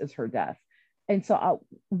believes is her death. And so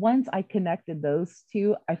once I connected those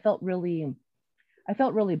two, I felt really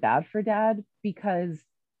bad for dad, because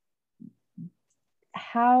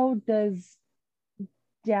how does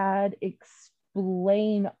dad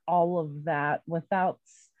explain all of that without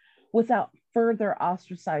further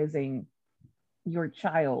ostracizing your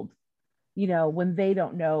child, you know, when they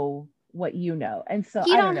don't know what you know? And so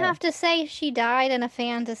You I don't know. have to say she died in a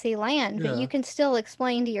fantasy land, but Yeah. you can still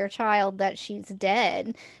explain to your child that she's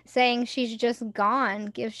dead. Saying she's just gone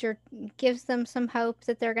gives them some hope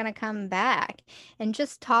that they're going to come back. And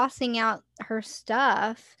just tossing out her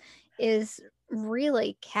stuff is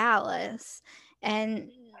really callous.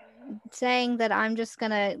 And saying that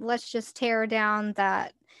let's just tear down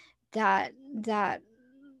that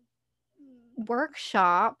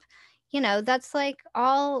workshop, you know, that's like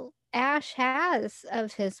all Ash has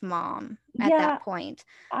of his mom at Yeah, that point.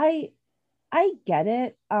 I get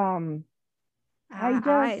it. I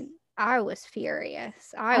was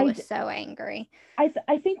furious. I was so angry.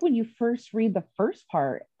 I think when you first read the first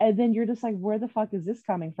part, and then you're just like, where the fuck is this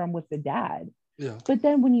coming from with the dad? Yeah. But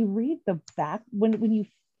then when you read the back, when you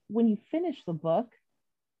finish the book,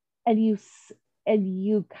 and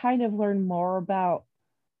you kind of learn more about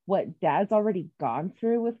what dad's already gone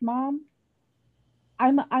through with mom,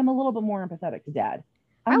 I'm a little bit more empathetic to dad.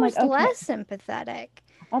 I was like, okay, less sympathetic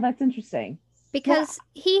oh, that's interesting. because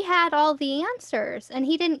he had all the answers and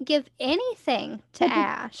he didn't give anything to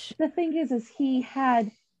Ash. The thing is he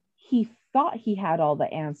thought he had all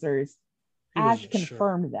the answers. Ash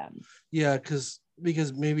confirmed them. Yeah, because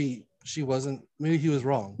maybe she wasn't, maybe he was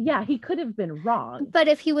wrong. Yeah, he could have been wrong. But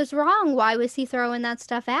if he was wrong, why was he throwing that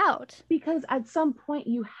stuff out? Because at some point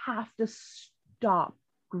you have to stop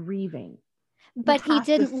grieving. But he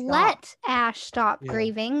didn't let Ash stop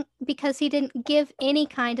grieving, because he didn't give any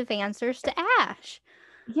kind of answers to Ash.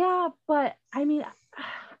 Yeah, but I mean,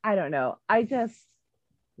 I don't know. I just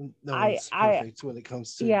no one's perfect when it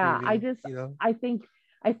comes to grieving, you know?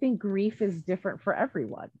 I think grief is different for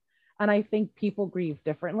everyone. And I think people grieve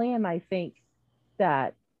differently. And I think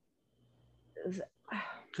that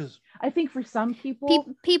I think for some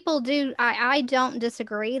people do. I don't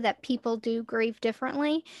disagree that people do grieve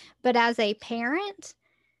differently, but as a parent,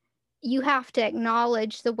 you have to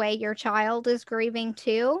acknowledge the way your child is grieving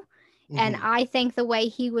too. Mm-hmm. And I think the way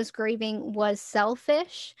he was grieving was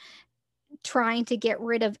selfish, trying to get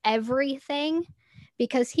rid of everything,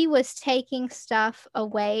 because he was taking stuff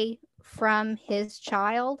away from his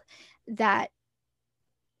child that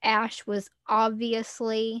Ash was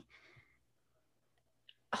obviously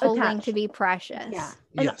holding attached to be precious. Yeah.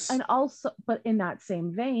 And also, but in that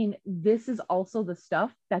same vein, this is also the stuff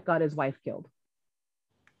that got his wife killed.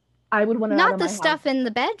 I would want to not the stuff in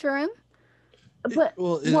the bedroom. But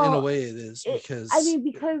in a way it is, because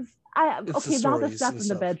not the stuff in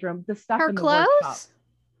the bedroom, the stuff in the clothes? Workshop.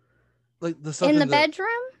 Like the stuff in the bedroom?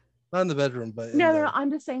 Not in the bedroom, but no, I'm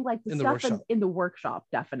just saying, like, the stuff in the workshop,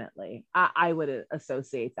 definitely. I would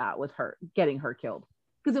associate that with her getting her killed,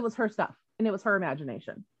 because it was her stuff and it was her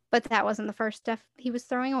imagination. But that wasn't the first stuff he was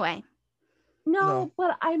throwing away. No.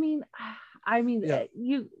 But I mean, yeah.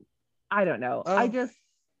 I don't know.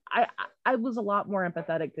 I was a lot more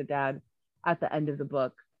empathetic to dad at the end of the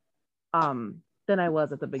book than I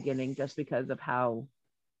was at the beginning, just because of how,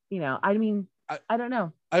 I mean, I don't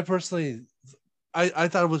know. I personally I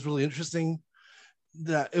thought it was really interesting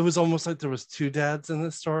that it was almost like there was two dads in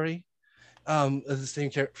this story, as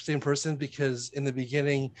the same person, because in the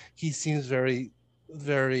beginning he seems very,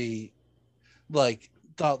 very like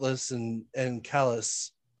thoughtless and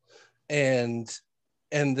callous, and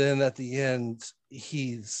then at the end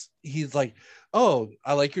he's like, oh,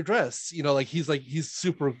 I like your dress, you know, like he's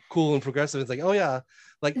super cool and progressive. It's like, oh yeah,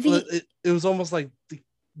 like it was almost like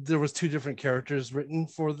there was two different characters written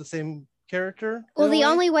for the same character. Well, the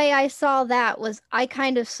only way I saw that was I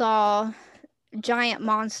kind of saw Giant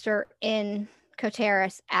Monster in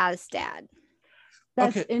Koteris as dad.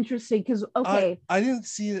 That's interesting because I didn't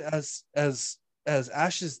see it as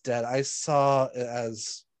Ash's dad. I saw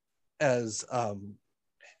it as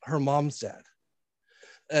her mom's dad,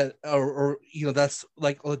 or you know, that's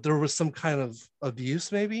like there was some kind of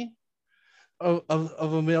abuse maybe of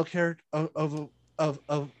a male character,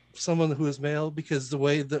 of someone who is male, because the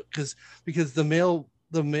way that because the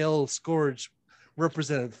male scourge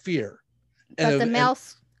represented fear, but the male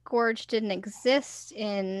scourge didn't exist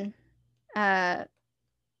in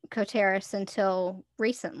Koteris until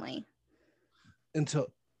recently. Until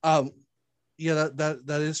yeah,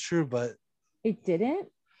 that is true, but it didn't.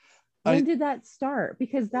 When did that start?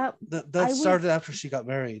 Because that started after she got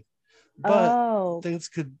married, but things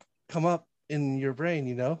could come up in your brain,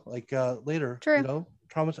 you know, like later. True. You know,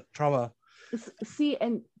 trauma. See,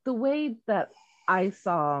 and the way that I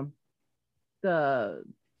saw the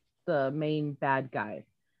main bad guy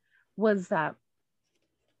was that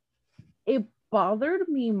it bothered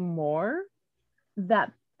me more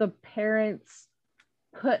that the parents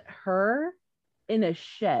put her in a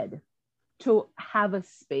shed to have a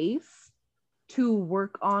space to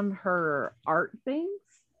work on her art things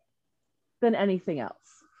than anything else.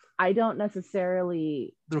 I don't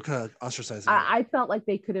necessarily... They're kind of ostracizing her. I felt like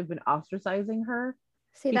they could have been ostracizing her.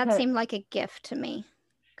 See, that seemed like a gift to me.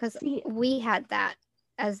 Because we had that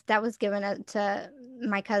that was given to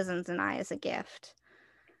my cousins and I as a gift.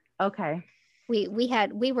 Okay. We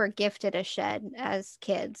were gifted a shed as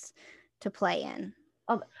kids to play in.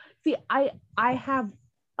 See, I have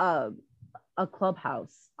a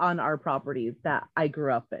clubhouse on our property that I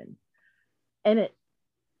grew up in, and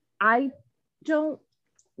I don't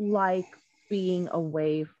like being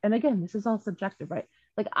away. And again, this is all subjective, right?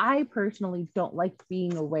 Like, I personally don't like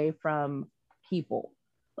being away from people.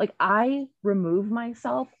 Like, I remove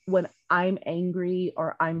myself when I'm angry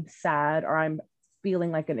or I'm sad or I'm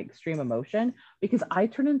feeling like an extreme emotion, because I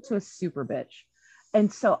turn into a super bitch.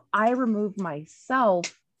 And so I remove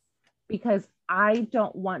myself because I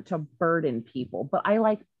don't want to burden people, but I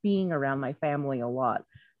like being around my family a lot.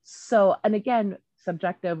 So, and again,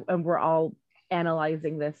 subjective, and we're all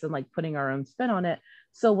analyzing this and like putting our own spin on it.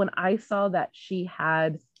 So when I saw that she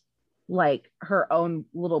had like her own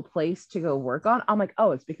little place to go work on, I'm like,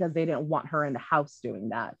 oh, it's because they didn't want her in the house doing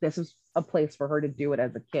that. This is a place for her to do it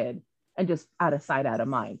as a kid and just out of sight, out of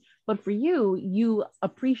mind. But for you, you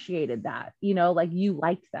appreciated that, you know, like you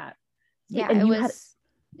liked that. Yeah, and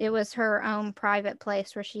it was her own private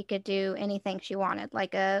place where she could do anything she wanted,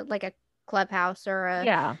 like a clubhouse or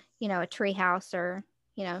a you know, a tree house, or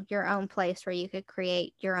you know, your own place where you could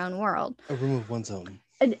create your own world, a room of one's own.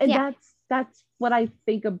 And that's what I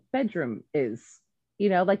think a bedroom is. You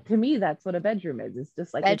know, like to me, that's what a bedroom is. It's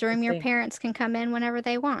just like bedroom. Your parents can come in whenever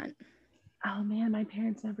they want. Oh man, my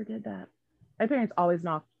parents never did that. My parents always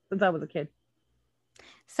knocked since I was a kid.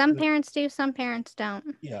 Some parents do, some parents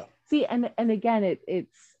don't. Yeah. See, and again,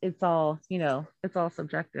 it's all, you know, it's all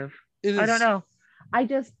subjective. I don't know. I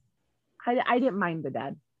didn't mind the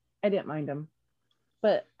dad. I didn't mind him.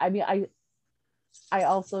 But I mean, I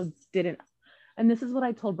also didn't, and this is what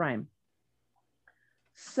I told Brian.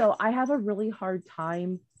 So I have a really hard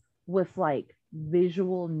time with like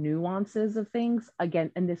visual nuances of things.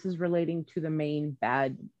 Again, and this is relating to the main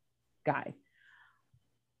bad guy,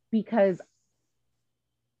 because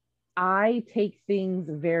I take things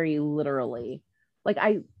very literally. Like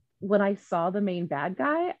when I saw the main bad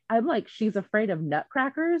guy, I'm like, she's afraid of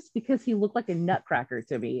nutcrackers because he looked like a nutcracker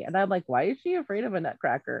to me. And I'm like, why is she afraid of a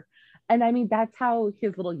nutcracker? And I mean, that's how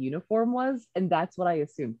his little uniform was. And that's what I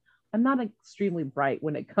assumed. I'm not extremely bright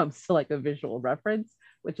when it comes to like a visual reference,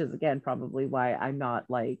 which is again, probably why I'm not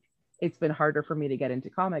like, it's been harder for me to get into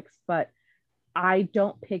comics, but I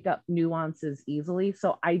don't pick up nuances easily.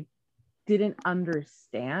 So I didn't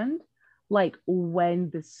understand like when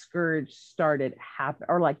the scourge started happening,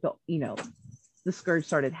 or like the scourge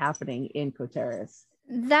started happening in Koteris.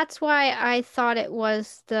 That's why I thought it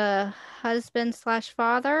was the husband /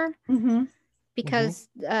 father, because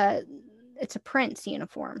it's a prince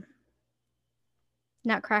uniform.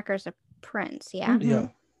 Nutcracker's a prince, yeah. Yeah,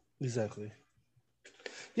 exactly.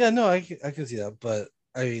 Yeah, no, I can see that, but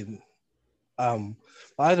I mean,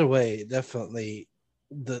 either way, definitely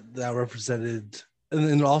that represented, and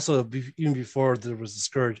then also even before there was the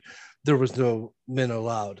scourge, there was no men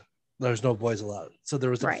allowed, there's no boys allowed, so there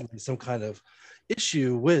was Right. definitely some kind of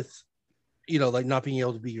issue with, like not being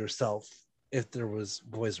able to be yourself if there was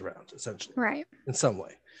boys around, essentially, Right. in some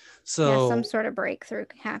way. Yeah, So some sort of breakthrough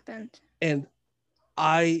happened. and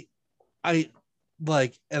I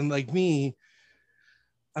like me,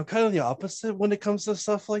 I'm kind of the opposite when it comes to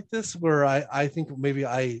stuff like this, where I think maybe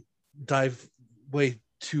I dive way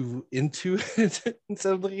too into it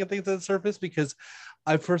instead of looking at things at the surface, because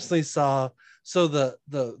I personally saw, so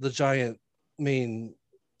the giant main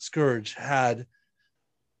scourge had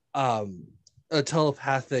a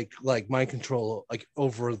telepathic like mind control like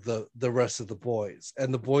over the rest of the boys,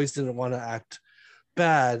 and the boys didn't want to act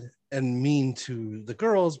bad and mean to the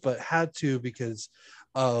girls, but had to because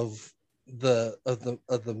of the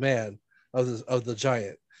man of the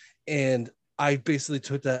giant. And I basically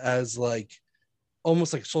took that as like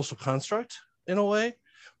almost like social construct in a way,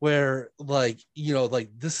 where like like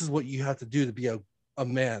this is what you have to do to be a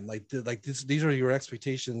man, like these are your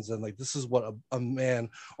expectations, and like this is what a man,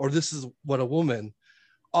 or this is what a woman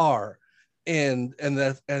are, and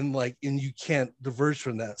that, and like, and you can't diverge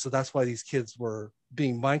from that. So that's why these kids were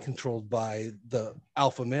being mind controlled by the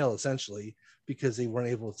alpha male, essentially, because they weren't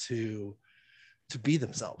able to be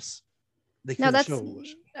themselves. They No, couldn't show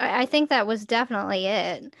emotion. I think that was definitely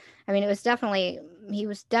it. I mean, he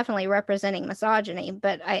was definitely representing misogyny,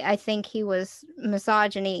 but I think he was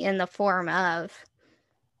misogyny in the form of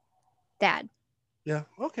dad. Yeah,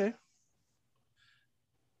 okay.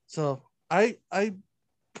 So I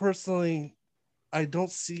personally, I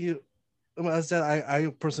don't see it as that. I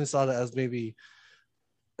personally saw it as maybe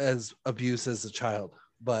as abuse as a child,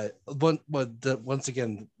 but once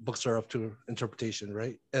again, books are up to interpretation,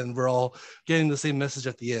 right? And we're all getting the same message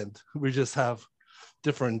at the end. We just have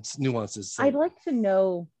different nuances. So. I'd like to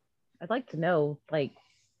know, like,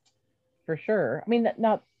 for sure. I mean,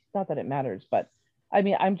 not that it matters, but I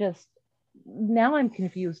mean, I'm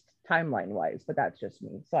confused timeline wise, but that's just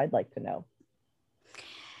me. So I'd like to know.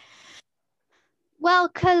 Well,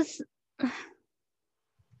 because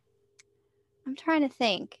I'm trying to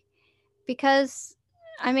think, because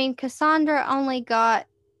I mean, Cassandra only got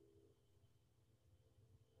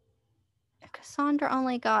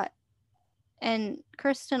and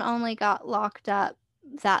Kristen only got locked up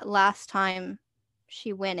that last time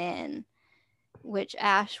she went in, which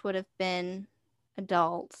Ash would have been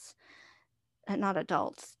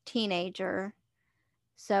teenager.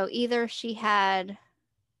 So either she had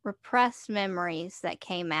repressed memories that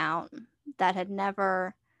came out that had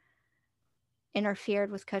never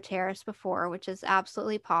interfered with Koteris before, which is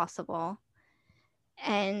absolutely possible.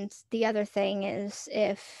 And the other thing is,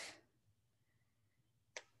 if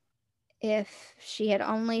she had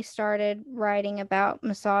only started writing about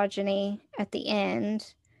misogyny at the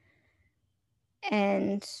end,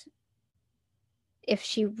 and if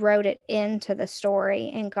she wrote it into the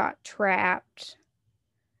story and got trapped,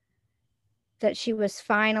 that she was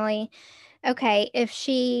finally okay, if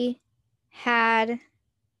she had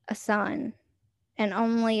a son and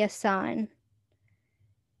only a son,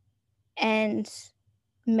 and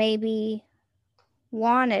maybe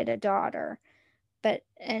wanted a daughter,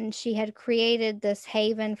 and she had created this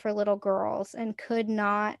haven for little girls and could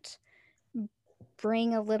not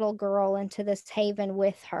bring a little girl into this haven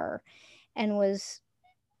with her, and was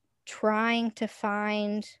trying to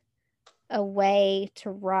find a way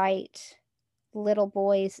to write little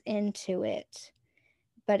boys into it,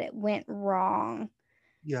 but it went wrong.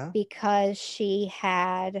 Yeah. Because she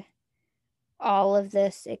had all of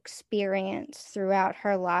this experience throughout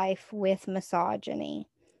her life with misogyny.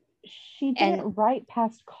 She didn't write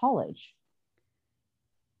past college.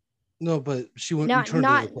 No, but she returned to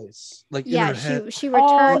the place, like in her head. She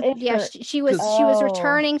returned. She was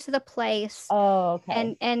returning to the place. Oh,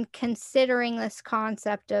 okay. And considering this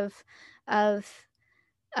concept of like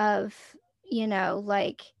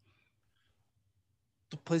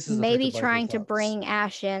the places maybe trying to bring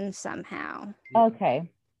Ash in somehow.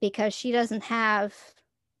 Okay. Because she doesn't have,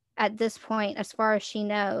 at this point, as far as she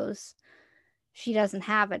knows, she doesn't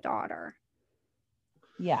have a daughter.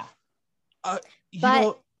 Yeah. But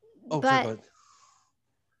I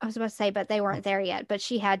was about to say, but they weren't there yet. But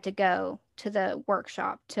she had to go to the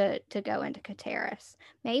workshop to go into Koteris.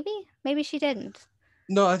 Maybe she didn't.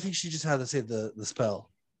 No, I think she just had to say the spell.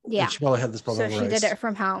 Yeah, and she probably had this problem. So she did it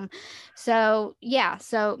from home. So yeah,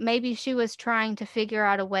 so maybe she was trying to figure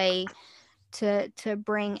out a way to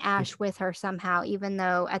bring Ash with her somehow, even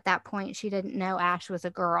though at that point she didn't know Ash was a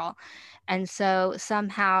girl. And so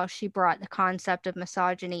somehow she brought the concept of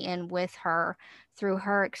misogyny in with her through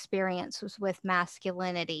her experiences with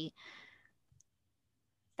masculinity.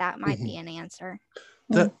 That might be an answer.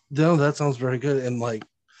 That sounds very good. And like,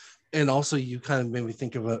 and also you kind of made me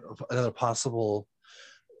think of another possible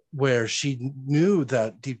where she knew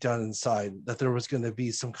that deep down inside that there was going to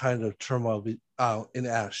be some kind of turmoil in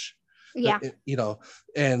Ash. Yeah. You know,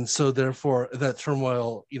 and so therefore that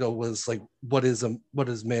turmoil, you know, was like, what is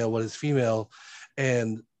male, what is female,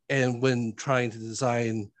 and when trying to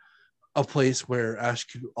design a place where Ash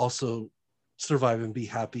could also survive and be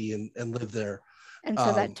happy and live there. And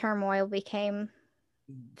so that turmoil became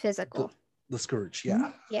physical. The scourge,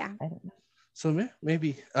 yeah. Yeah. I don't know. So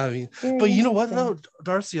maybe, I mean, Very but you know what though, interesting.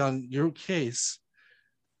 Darcy, on your case,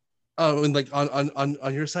 and like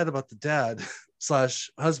on your side about the dad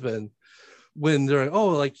 / husband, when they're like, oh,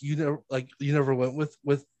 like you never went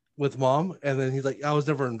with mom, and then he's like, I was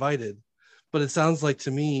never invited, but it sounds like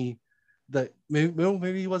to me that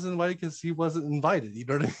maybe he wasn't invited because he wasn't invited. You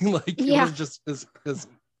know what I mean? Like it wasn't just because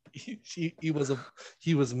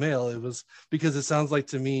he was male. It was because it sounds like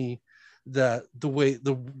to me that the way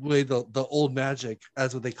the old magic,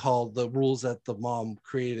 as what they call the rules that the mom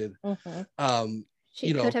created,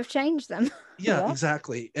 she could have changed them. Yeah,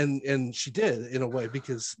 exactly. And she did in a way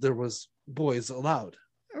because there was boys allowed.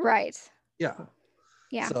 Right. Yeah.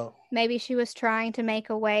 So maybe she was trying to make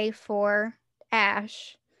a way for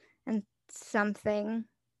Ash and something.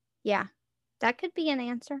 Yeah. That could be an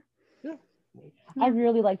answer. Yeah. I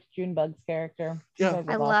really liked Junebug's character. Yeah.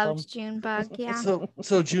 I loved Junebug. Yeah.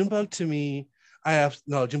 So Junebug to me,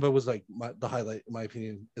 Junebug was like the highlight in my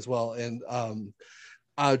opinion as well. And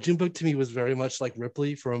Junebug to me was very much like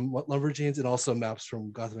Ripley from Lumberjanes and also Maps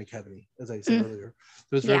from Gotham Academy, as I said earlier.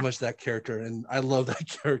 It was very much that character, and I love that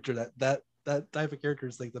character. That type of character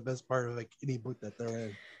is like the best part of like any book that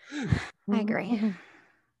they're in. I agree.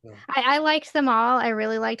 I liked them all. I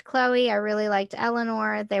really liked Chloe. I really liked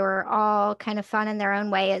Eleanor. They were all kind of fun in their own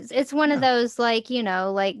way. It's one of those like, you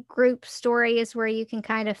know, like group stories where you can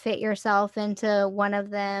kind of fit yourself into one of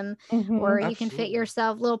them, or you can fit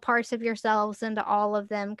yourself, little parts of yourselves into all of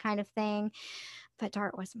them kind of thing. But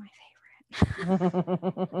Dart was my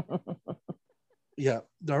favorite. Yeah,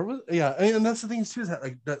 Dart was, and that's the thing too, is that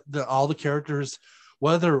like all the characters,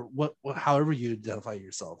 however you identify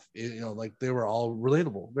yourself, you know, like they were all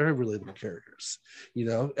relatable, very relatable characters, you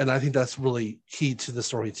know. And I think that's really key to the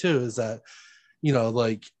story too, is that, you know,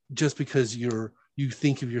 like just because you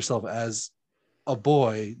think of yourself as a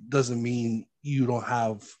boy doesn't mean you don't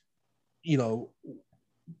have, you know,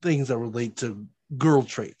 things that relate to girl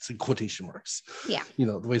traits in quotation marks. Yeah. You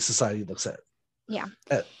know, the way society looks at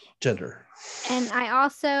gender. And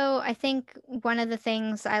I think one of the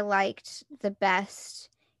things I liked the best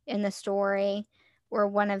in the story, or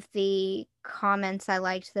one of the comments I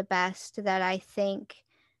liked the best that I think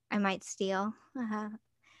I might steal,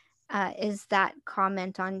 is that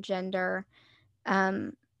comment on gender.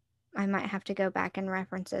 I might have to go back and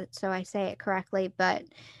reference it so I say it correctly, but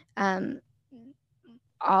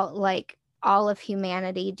all of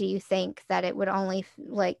humanity, do you think that it would only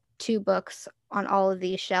like 2 books on all of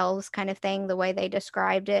these shelves kind of thing, the way they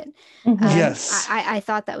described it? Yes. I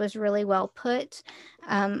thought that was really well put.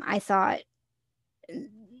 I thought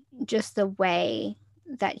just the way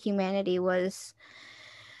that humanity was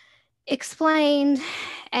explained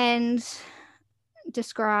and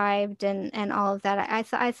described and all of that,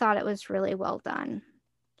 I thought it was really well done.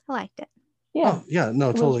 I liked it. Yeah. Oh, yeah,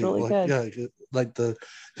 no, totally. Really like, good. Yeah, like if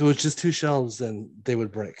it was just 2 shelves, then they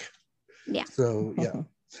would break. Yeah. So yeah.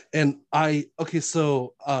 And I like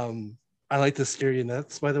the Scary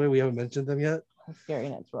Nets, by the way. We haven't mentioned them yet. Scary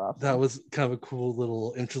Nets were awesome. That was kind of a cool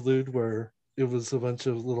little interlude where it was a bunch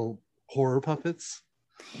of little horror puppets.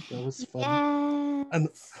 That was fun. Yes. And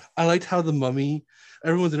I liked how the mummy,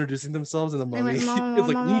 everyone's introducing themselves, and the mummy is like,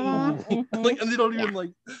 like, and they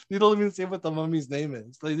don't even say what the mummy's name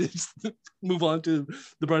is. Like, they just move on to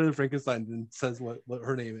the Bride of Frankenstein and says what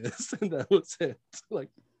her name is, and that was it. Like,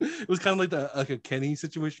 it was kind of like a Kenny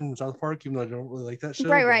situation from South Park, even though I don't really like that show.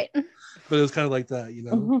 Right. But it was kind of like that, you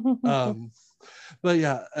know. But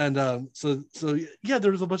yeah, and so yeah,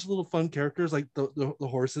 there was a bunch of little fun characters. Like the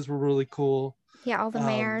horses were really cool. Yeah, all the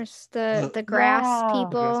mares, the grass people.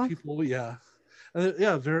 The grass people, yeah. And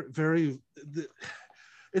yeah, very, very.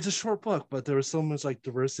 It's a short book, but there was so much like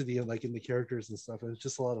diversity and like in the characters and stuff. It was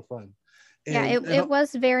just a lot of fun. And, it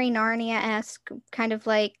was very Narnia-esque, kind of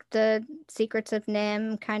like the Secrets of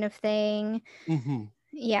Nim kind of thing. Mm-hmm.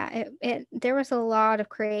 Yeah, it there was a lot of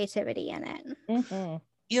creativity in it. Mm-hmm.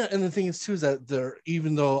 Yeah, and the thing is too is that they're,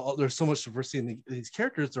 even though there's so much diversity in these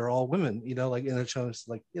characters, they're all women, like in a show. It's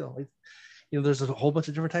like, there's a whole bunch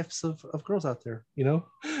of different types of girls out there,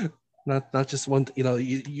 not just one.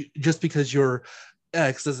 You just because you're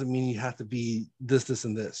X doesn't mean you have to be this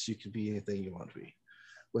and this. You could be anything you want to be,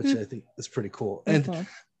 which I think is pretty cool. And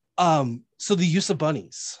so the use of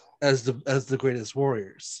bunnies as the greatest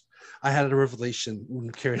warriors, I had a revelation when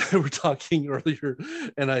Carrie and I were talking earlier,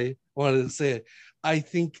 and I wanted to say it. I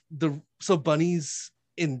think bunnies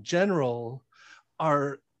in general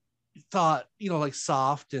are thought, like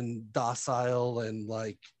soft and docile and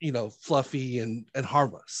like, fluffy and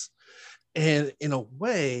harmless. And in a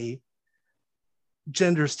way,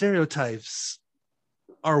 gender stereotypes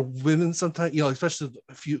are women sometimes, especially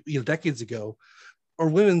a few decades ago, or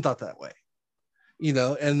women thought that way,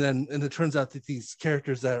 and it turns out that these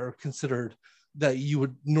characters that are considered, that you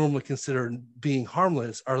would normally consider being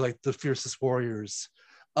harmless, are like the fiercest warriors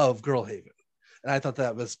of Girlhaven. And I thought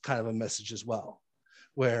that was kind of a message as well,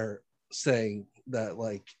 where saying that,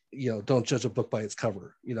 like, don't judge a book by its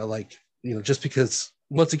cover, just because,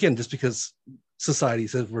 once again, just because society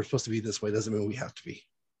says we're supposed to be this way doesn't mean we have to be.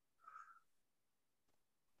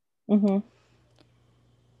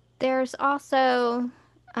 There's also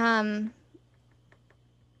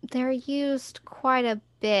they're used quite a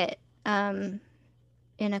bit in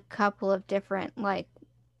a couple of different, like,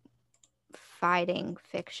 fighting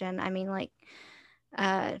fiction. I mean, like,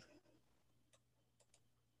 what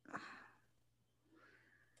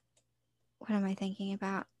am I thinking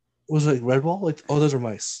about? Was it like Redwall? Like, oh, those are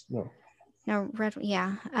mice. No, Red.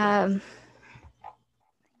 Yeah. I'm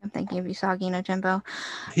thinking of Usagi no Jimbo.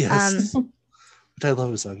 Yes. Which I love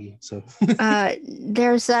Usagi. So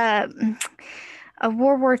there's a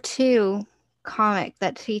World War II comic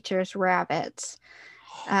that features rabbits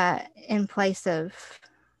in place of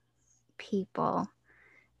people,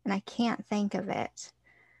 and I can't think of it.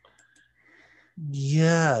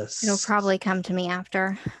 Yes, it'll probably come to me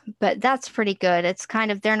after, but that's pretty good. It's kind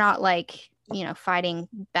of, they're not like, fighting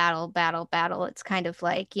battle. It's kind of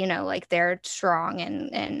like, like they're strong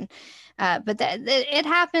and but it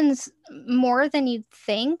happens more than you'd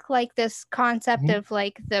think, like this concept of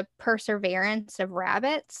like the perseverance of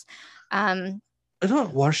rabbits. I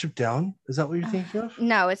don't know, Watership Down, is that what you're thinking of?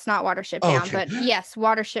 No, it's not Watership Down, okay. But yes,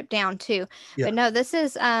 Watership Down too. Yeah. But no, this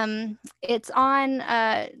is it's on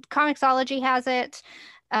Comixology has it.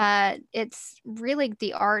 It's really,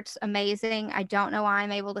 the art's amazing. I don't know why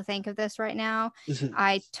I'm able to think of this right now.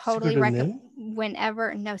 I totally recommend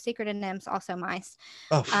whenever. No, Secret of NIMH's also mice.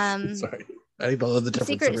 Oh, sorry. I don't know the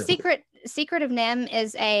difference. Secret of NIMH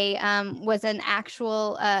is was an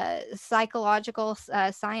actual psychological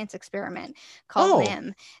science experiment called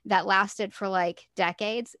NIMH that lasted for like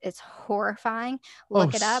decades. It's horrifying.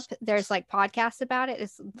 Look it up. There's like podcasts about it.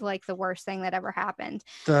 It's like the worst thing that ever happened.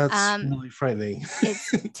 That's really frightening.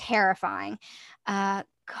 It's terrifying. God,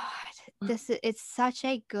 it's such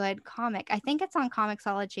a good comic. I think it's on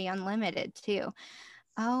Comixology Unlimited too.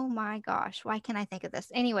 Oh my gosh, why can't I think of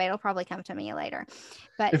this? Anyway, it'll probably come to me later.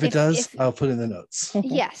 But if it does, I'll put it in the notes.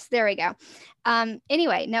 Yes, there we go.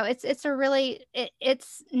 Anyway, no, it's a really,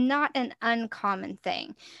 it's not an uncommon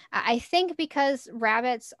thing. I think because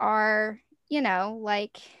rabbits are,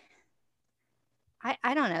 like,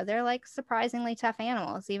 I don't know, they're like surprisingly tough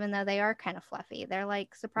animals, even though they are kind of fluffy. They're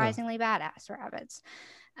like surprisingly badass rabbits.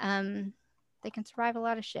 They can survive a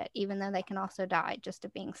lot of shit, even though they can also die just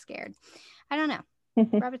of being scared. I don't know.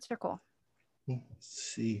 Rabbits are cool.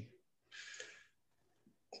 Let's see.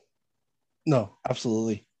 No,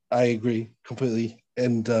 absolutely. I agree completely.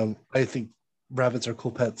 And I think rabbits are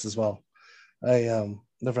cool pets as well. I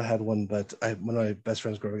never had one, but one of my best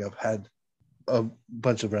friends growing up had a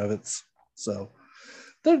bunch of rabbits. So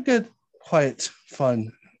they're good, quiet,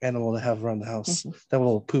 fun animal to have around the house that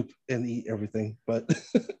will poop and eat everything. But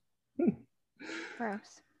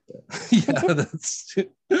gross. Yeah, that's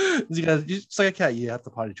you guys. It's like a cat. You have to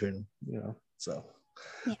potty train them, So,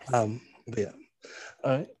 yes. But yeah.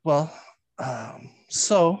 All right. Well,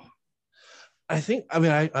 so I think, I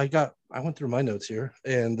went through my notes here,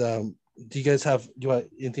 and do you guys have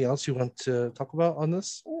anything else you want to talk about on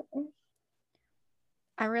this?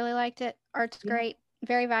 I really liked it. Art's great,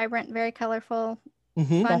 very vibrant, very colorful,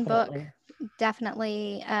 fun Definitely. book.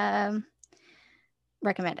 Definitely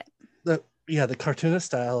recommend it. The cartoonist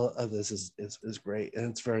style of this is great, and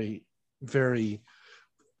it's very, very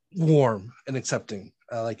warm and accepting.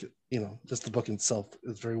 I like it. Just the book itself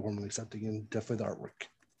is very warm and accepting, and definitely the artwork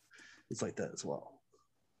is like that as well.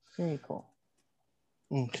 Very cool.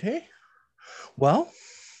 Okay, well,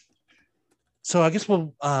 so I guess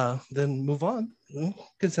we'll then move on.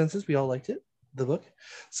 Consensus, we all liked it. the book.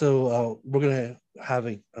 So we're gonna have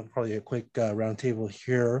probably a quick roundtable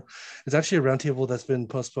here. It's actually a roundtable that's been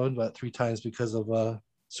postponed about 3 times because of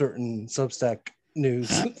certain Substack news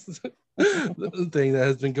thing that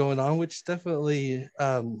has been going on, which definitely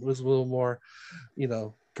was a little more,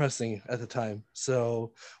 pressing at the time.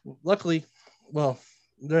 So luckily, well,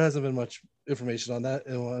 there hasn't been much information on that,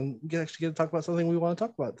 and we actually get to talk about something we want to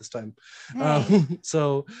talk about this time. Hey.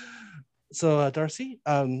 So Darcy,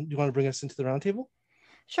 you want to bring us into the roundtable?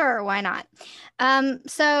 Sure, why not?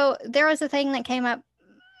 So there was a thing that came up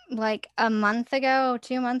like a month ago,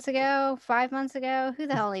 2 months ago, 5 months ago. Who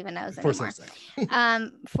the hell even knows anymore?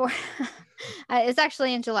 For it's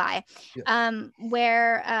actually in July. Yes.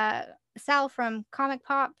 Where Sal from Comic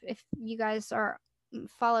Pop, if you guys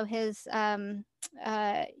follow his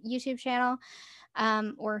YouTube channel,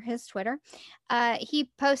 or his Twitter,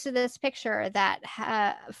 he posted this picture that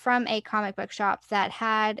from a comic book shop that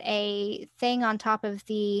had a thing on top of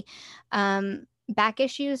the back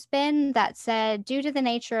issues bin that said, due to the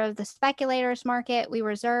nature of the speculators market, we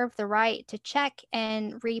reserve the right to check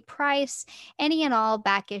and reprice any and all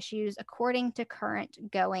back issues according to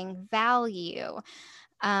current going value.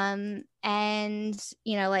 And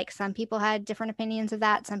like some people had different opinions of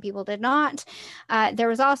that, some people did not. There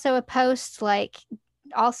was also a post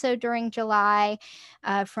also during July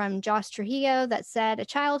from Josh Trujillo that said, a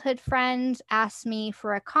childhood friend asked me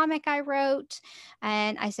for a comic I wrote,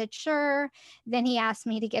 and I said sure. Then he asked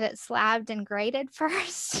me to get it slabbed and graded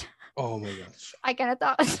first. Oh my gosh. I kind of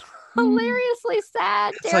thought it was hilariously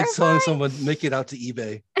sad. It's like telling someone make it out to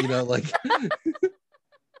eBay, like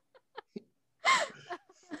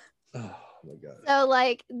oh my god. So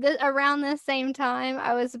around the same time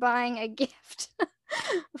I was buying a gift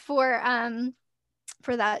for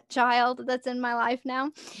that child that's in my life now.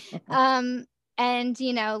 And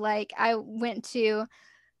I went to,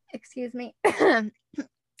 excuse me,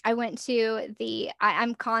 I went to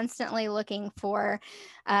I'm constantly looking for,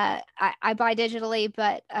 I buy digitally,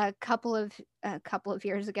 but a couple of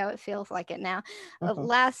years ago, it feels like it now.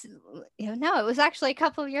 No, it was actually a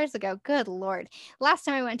couple of years ago. Good Lord. Last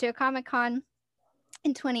time I went to a Comic-Con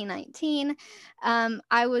in 2019,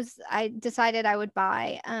 I decided I would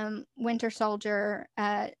buy Winter Soldier,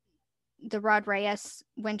 the Rod Reyes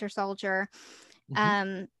Winter Soldier,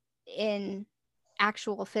 in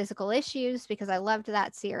actual physical issues because I loved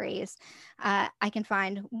that series. I can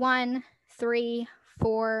find 1, 3,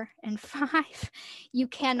 4, and 5. You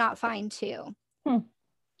cannot find 2.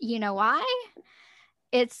 You know why?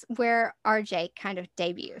 It's where RJ kind of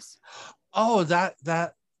debuts. Oh, that's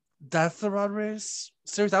the Rod Reyes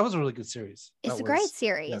series. That was a really good series. It's a great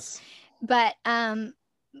series. Yes. But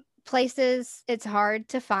places it's hard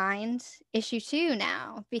to find issue 2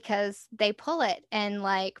 now because they pull it and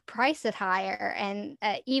price it higher, and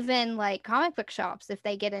even comic book shops, if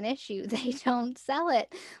they get an issue, they don't sell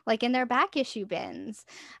it in their back issue bins.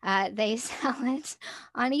 They sell it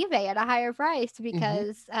on eBay at a higher price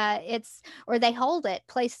because they hold it.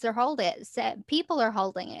 Places are hold it. People are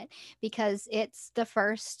holding it because it's the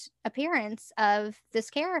first appearance of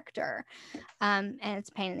this character, and it's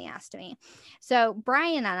a pain in the ass to me. So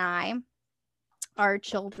Brian and I are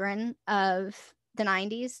children of the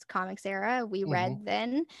 90s comics era. We read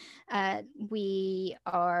then. We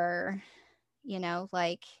are,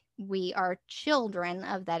 we are children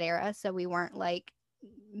of that era. So we weren't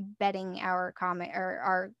betting our comic or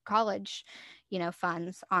our college,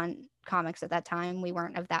 funds on comics at that time. We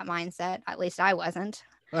weren't of that mindset. At least I wasn't.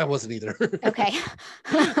 I wasn't either. Okay.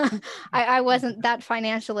 I wasn't that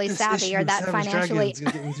financially savvy or that financially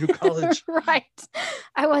get me through college. Right.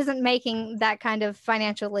 I wasn't making that kind of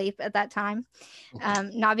financial leap at that time.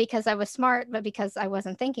 Not because I was smart, but because I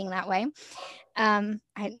wasn't thinking that way.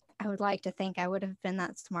 I would like to think I would have been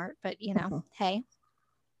that smart, but hey.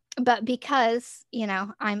 But because,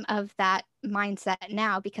 I'm of that mindset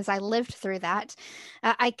now, because I lived through that,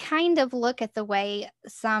 I kind of look at the way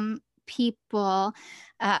some people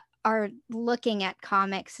are looking at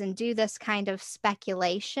comics and do this kind of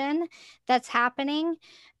speculation that's happening,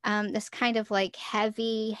 this kind of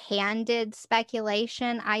heavy-handed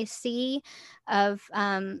speculation I see of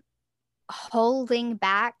holding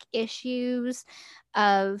back issues,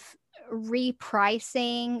 of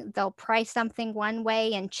repricing. They'll price something one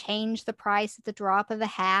way and change the price at the drop of a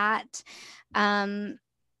hat,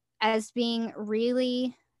 as being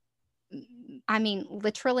really,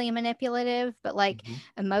 literally manipulative, but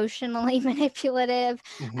emotionally manipulative,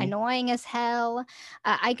 annoying as hell.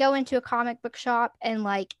 I go into a comic book shop and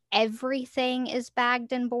everything is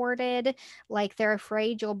bagged and boarded, they're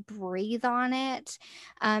afraid you'll breathe on it.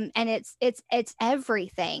 And it's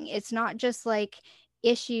everything. It's not just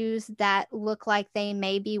issues that look like they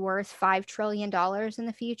may be worth $5 trillion in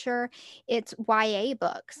the future, it's YA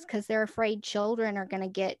books because they're afraid children are going to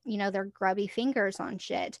get, their grubby fingers on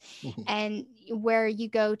shit. Mhm. And where you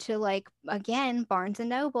go to, like, again, Barnes and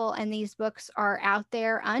Noble, and these books are out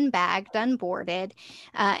there unbagged, unboarded,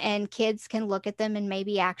 and kids can look at them and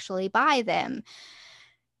maybe actually buy them.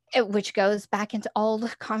 Which goes back into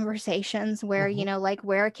old conversations where, Mhm. like,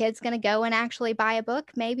 where a kid's going to go and actually buy a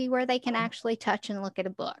book, maybe where they can actually touch and look at a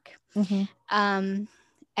book. Mhm.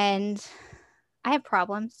 And I have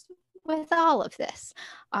problems with all of this,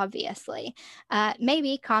 obviously.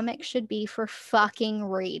 Maybe comics should be for fucking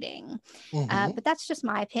reading. Mhm. But that's just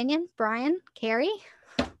my opinion. Brian, Carrie,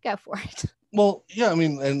 go for it. Well, yeah, I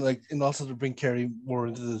mean, and also to bring Carrie more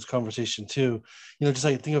into this conversation too, just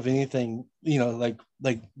like think of anything, like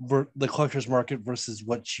the collector's market versus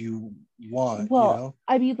what you want, Well,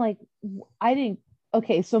 I mean, like, I didn't.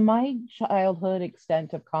 Okay, so my childhood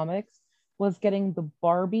extent of comics was getting the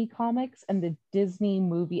Barbie comics and the Disney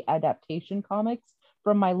movie adaptation comics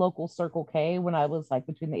from my local Circle K when I was like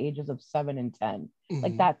between the ages of 7 and 10.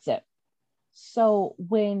 Like, Mhm. that's it. So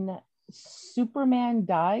when Superman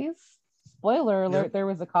dies, spoiler alert, Yep. there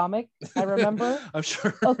was a comic, I remember. I'm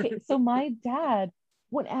sure. Okay, so my dad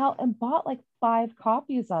went out and bought like 5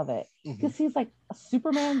 copies of it Mhm. because he's like,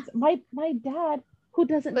 Superman's my dad, who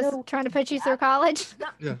doesn't Was know trying to put you through college.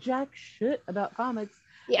 Yeah. jack shit about comics.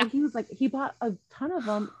 Yeah. And he was like, he bought a ton of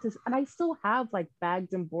them and I still have like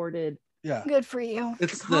bagged and boarded Yeah. Good for you.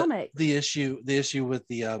 It's comics. the issue with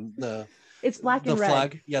the It's black the and red.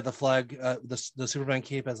 flag. Yeah, the flag. The Superman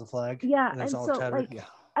cape as a flag. Yeah, and it's and all so tattered. like, Yeah.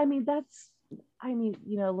 I mean,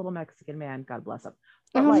 a little Mexican man, God bless him.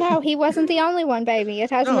 Oh, But like, no, he wasn't the only one, baby. It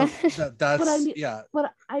has No, not. that's but I mean, yeah.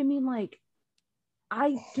 But I mean, like,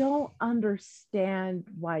 I don't understand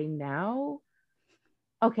why now.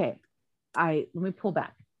 Okay, let me pull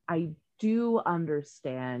back. I do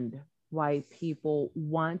understand why people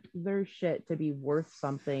want their shit to be worth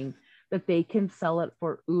something that they can sell it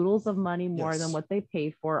for oodles of money more than Yes. what they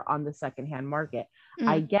paid for on the secondhand market. Mm.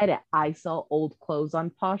 I get it. I sell old clothes on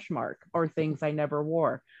Poshmark or things I never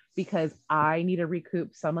wore because I need to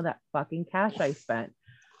recoup some of that fucking cash I spent.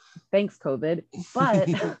 Thanks, COVID. But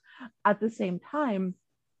at the same time,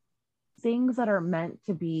 things that are meant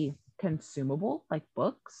to be consumable, like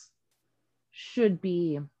books, should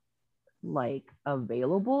be like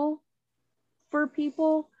available for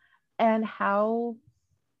people. And how,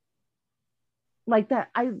 like, that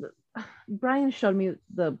Brian showed me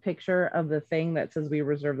the picture of the thing that says we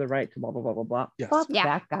reserve the right to blah blah blah blah blah. Yes. Fuck Yeah.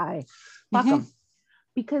 that guy. Fuck him.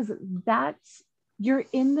 Because you're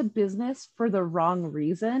in the business for the wrong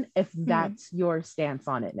reason if that's your stance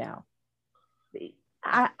on it now.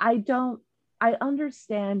 I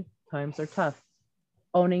understand times are tough.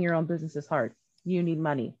 Owning your own business is hard. You need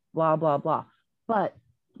money, blah, blah, blah. But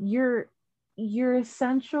you're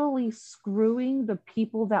essentially screwing the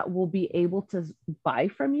people that will be able to buy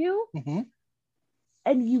from you. Mhm.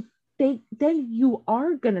 And then you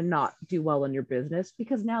are gonna not do well in your business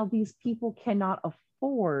because now these people cannot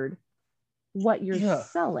afford what you're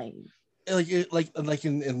selling. Like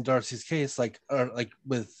in Darcy's case, like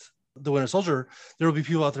with the Winter Soldier, there will be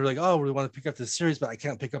people out there like, oh, we want to pick up this series, but I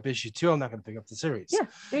can't pick up issue 2. I'm not going to pick up the series. Yeah,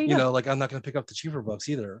 there you go. Like I'm not going to pick up the cheaper books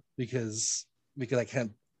either because I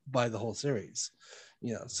can't buy the whole series.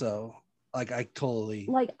 So like I totally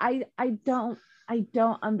like I don't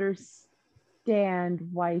understand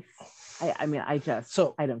why. I mean, I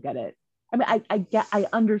don't get it. I mean, I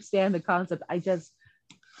understand the concept. I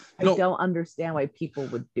don't understand why people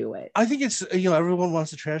would do it. I think it's everyone wants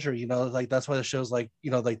to treasure, like that's why the shows like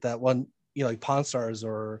like that one, like Pawn Stars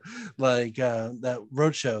or like that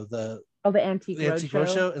Roadshow, the Antique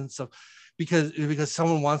Roadshow and stuff, because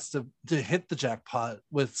someone wants to hit the jackpot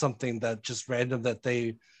with something that just random that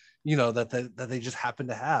they that they just happen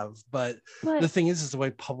to have. But the thing is the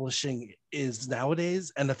way publishing is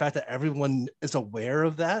nowadays, and the fact that everyone is aware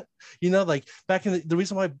of that, like back in the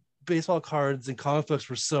reason why baseball cards and comic books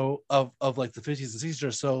were so of like the 50s and 60s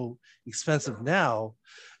are so expensive now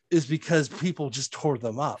is because people just tore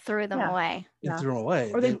them up, threw them away,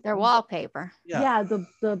 or their wallpaper.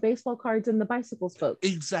 The baseball cards and the bicycle spokes.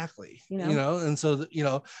 Exactly. And so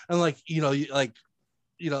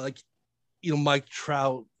and Mike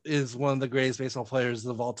Trout is one of the greatest baseball players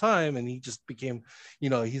of all time, and he just became,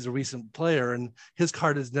 he's a recent player, and his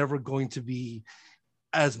card is never going to be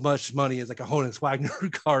as much money as like a Honus Wagner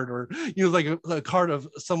card, or like a card of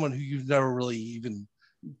someone who you never really even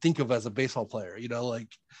think of as a baseball player, like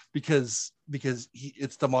because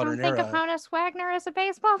it's the modern era. Think of Honus Wagner as a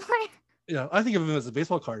baseball player. I think of him as a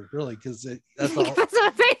baseball card, really, because that's all. That's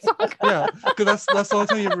a baseball card. Yeah, because that's the only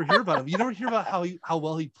time you ever hear about him. You never hear about how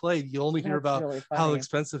well he played. You only hear That's about really how funny.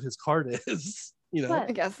 expensive his card is. But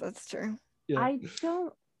I guess that's true.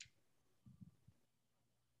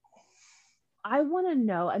 I want to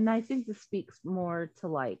know, and I think this speaks more to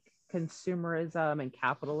like consumerism and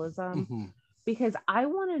capitalism, Mm-hmm. because I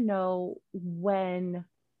want to know when.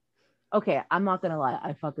 Okay, I'm not gonna lie,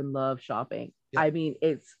 I fucking love shopping. Yeah. I mean,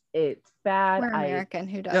 it's bad. We're American.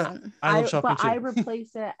 Who doesn't? I love shopping but too. I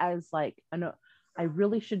replace it as like, I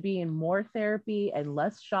really should be in more therapy and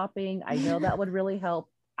less shopping. I know that would really help.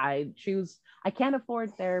 I can't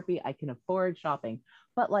afford therapy. I can afford shopping.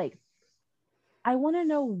 But like, I want to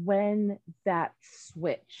know when that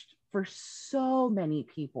switched for so many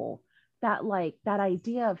people, that like that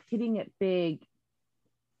idea of hitting it big,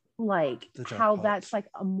 like The how jackpot. that's like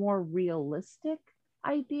a more realistic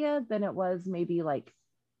idea than it was maybe like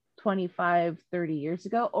 25-30 years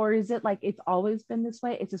ago. Or is it like it's always been this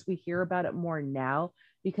way, it's just we hear about it more now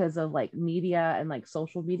because of like media and like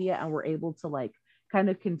social media, and we're able to like kind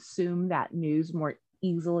of consume that news more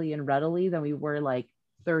easily and readily than we were like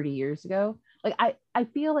 30 years ago? Like I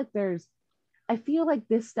feel like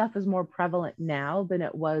this stuff is more prevalent now than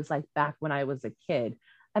it was like back when I was a kid.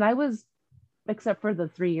 And I was, except for the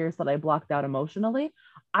 3 years that I blocked out emotionally,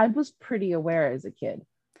 I was pretty aware as a kid.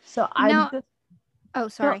 So Oh,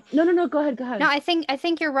 sorry. No, go ahead. No, I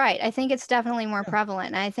think you're right. I think it's definitely more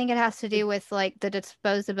prevalent. And I think it has to do with like the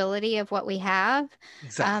disposability of what we have.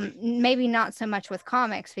 Exactly. Maybe not so much with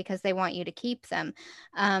comics because they want you to keep them.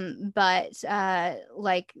 But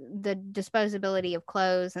like the disposability of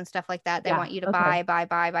clothes and stuff like that. They want you to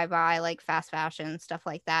buy, like fast fashion, stuff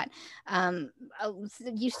like that.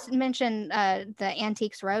 You mentioned the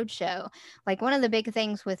Antiques Roadshow. Like one of the big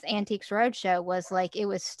things with Antiques Roadshow was like it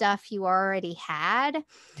was stuff you already had.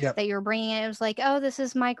 Yep. That you're bringing in. It was like, oh, this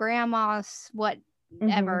is my grandma's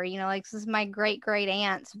whatever, like this is my great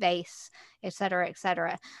aunt's vase, etc.,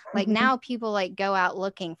 etc. Like now people like go out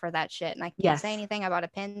looking for that shit, and I can't say anything. I bought a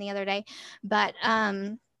pen the other day, but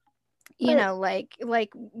you know, like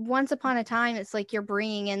once upon a time, it's like you're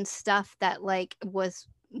bringing in stuff that like was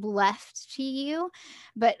left to you,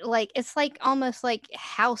 but like it's like almost like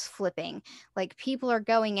house flipping. Like people are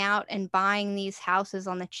going out and buying these houses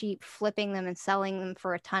on the cheap, flipping them and selling them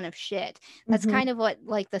for a ton of shit. That's kind of what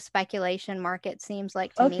like the speculation market seems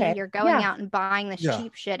like to me. You're going out and buying this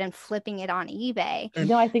cheap shit and flipping it on eBay.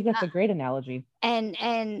 No, I think that's a great analogy. And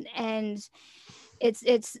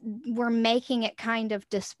it's we're making it kind of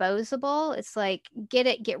disposable. It's like get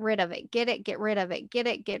it, get rid of it, get it, get rid of it, get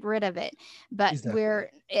it, get rid of it. But Exactly.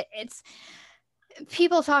 it's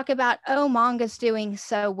people talk about, oh, manga's doing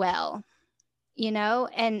so well,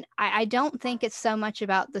 and I don't think it's so much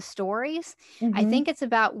about the stories. I think it's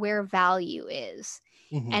about where value is.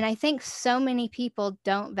 And I think so many people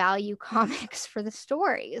don't value comics for the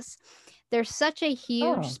stories. There's such a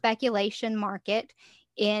huge speculation market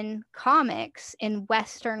in comics, in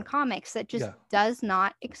Western comics, that just does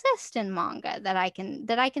not exist in manga that I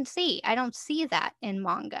can see. I don't see that in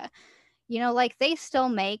manga. Like they still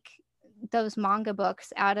make those manga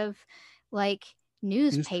books out of like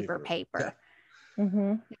newspaper paper.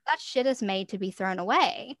 That shit is made to be thrown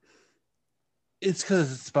away. It's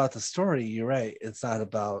because it's about the story. You're right. It's not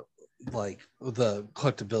about like the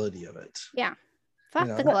collectability of it. Yeah. Fuck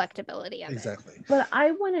the collectability of it. Exactly. But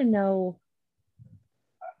I want to know,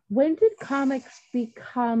 when did comics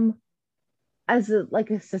become, as a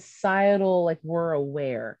societal, like we're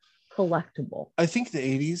aware, collectible? I think the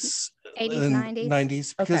 80s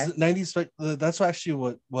 90s, because 90s, that's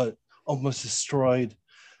actually what almost destroyed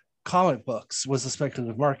comic books, was the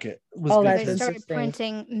speculative market. They started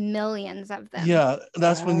printing millions of them. Yeah,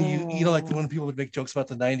 that's when you know, like when people would make jokes about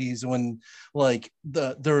the 90s, when like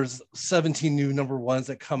there's 17 new number ones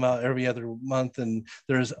that come out every other month, and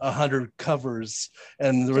there's 100 covers,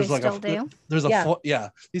 and there was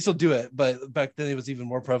they still do it, but back then it was even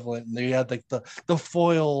more prevalent, and they had like the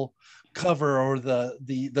foil cover or the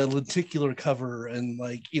lenticular cover, and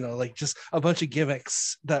like just a bunch of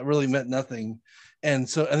gimmicks that really meant nothing. And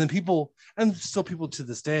then people to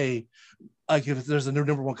this day, like if there's a new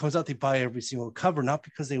number one comes out, they buy every single cover, not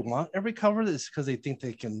because they want every cover, it's because they think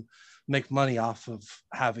they can make money off of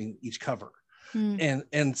having each cover. And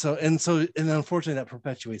unfortunately that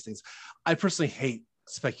perpetuates things. I personally hate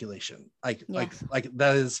speculation. Like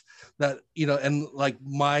that is that, and like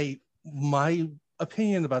my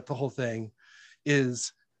opinion about the whole thing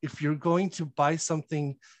is, if you're going to buy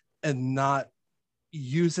something and not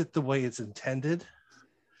use it the way it's intended,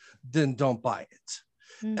 then don't buy it.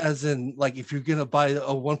 As in, like, if you're gonna buy a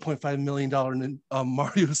 $1.5 million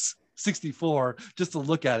Mario 64 just to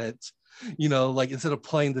look at it. Like instead of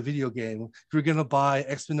playing the video game, if you're gonna buy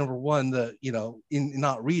X-Men #1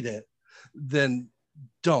 not read it, then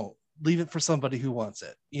don't leave it for somebody who wants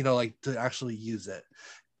it, like to actually use it.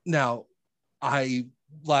 Now,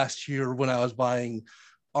 last year when I was buying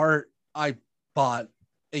art, I bought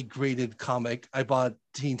a graded comic. I bought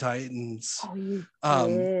Teen Titans,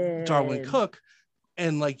 Darwin Cook,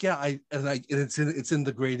 and it's in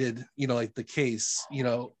the graded, like the case,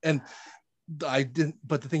 and I didn't.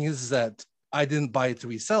 But the thing is that I didn't buy it to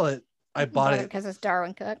resell it. I bought it because it's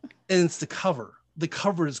Darwin Cook, and it's the cover. The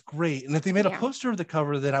cover is great, and if they made a poster of the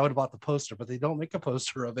cover, then I would have bought the poster. But they don't make a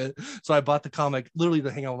poster of it, so I bought the comic literally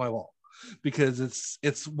to hang on my wall because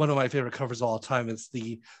it's one of my favorite covers of all time. It's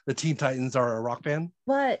the Teen Titans are a rock band.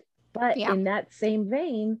 But in that same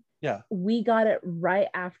vein, we got it right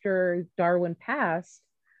after Darwin passed,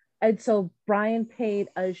 and so Brian paid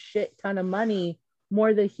a shit ton of money,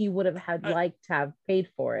 more than he would have had liked to have paid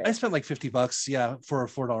for it. I spent like $50, for a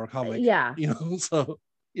 $4 comic. So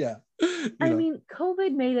yeah. I mean,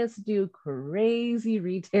 COVID made us do crazy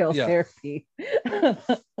retail therapy. And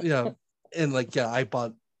I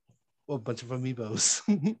bought a bunch of amiibos.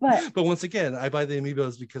 But once again, I buy the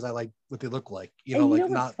amiibos because I like what they look like,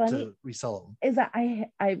 not to resell them. Is that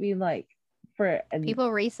I mean, like, people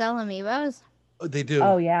resell amiibos? They do.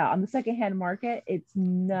 Oh yeah, on the secondhand market, it's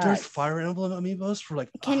nuts. There's Fire Emblem amiibos for like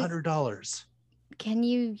 $100. Can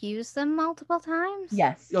you use them multiple times?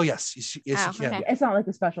 Yes. Oh yes, you can. Okay. It's not like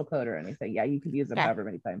a special code or anything. Yeah, you can use them however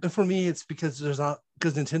many times. And for me, it's because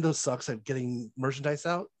Nintendo sucks at getting merchandise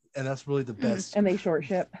out, and that's really the best. And they short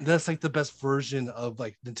ship. That's like the best version of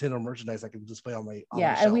like Nintendo merchandise I can display on my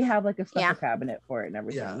and we have like a special cabinet for it and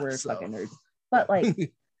everything. Yeah, we're fucking nerds. But like,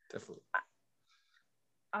 definitely.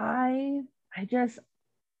 I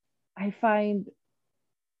find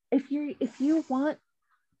if you want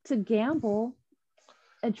to gamble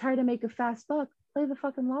and try to make a fast buck, play the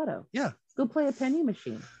fucking lotto. Yeah. Go play a penny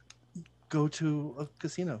machine. Go to a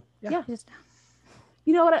casino. Yeah.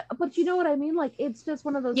 You know what I mean? Like, it's just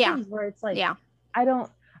one of those things where it's like, I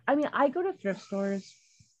go to thrift stores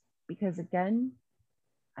because, again,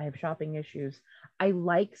 I have shopping issues. I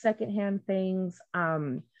like secondhand things.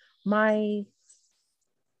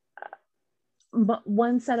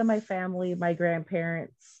 One set of my family, my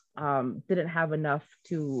grandparents, didn't have enough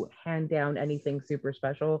to hand down anything super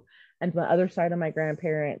special, and the other side of my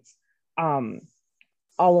grandparents, all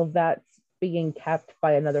of that's being kept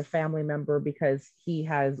by another family member because he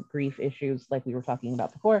has grief issues, like we were talking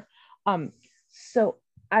about before. So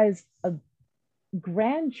as a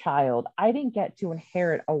grandchild, I didn't get to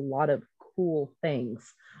inherit a lot of cool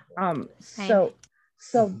things. So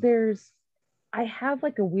I have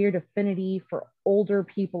like a weird affinity for older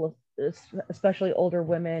people, especially older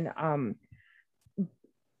women,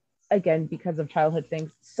 again, because of childhood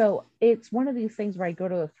things. So it's one of these things where I go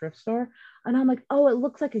to a thrift store and I'm like, oh, it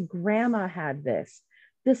looks like a grandma had this.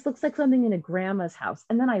 This looks like something in a grandma's house.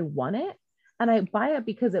 And then I want it and I buy it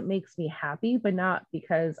because it makes me happy, but not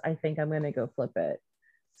because I think I'm going to go flip it.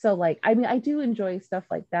 So like, I mean, I do enjoy stuff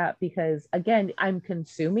like that because, again, I'm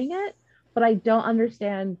consuming it, but I don't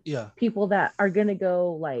understand people that are going to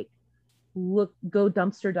go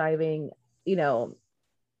dumpster diving,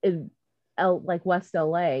 in like West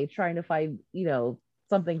LA, trying to find,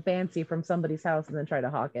 something fancy from somebody's house and then try to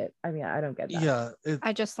hawk it. I mean, I don't get that. Yeah.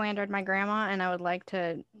 I just slandered my grandma and I would like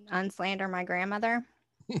to unslander my grandmother.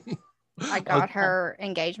 I got her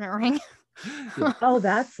engagement ring. Oh,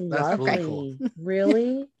 that's lovely. Really cool.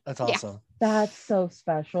 Really? That's awesome. That's so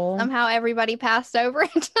special. Somehow everybody passed over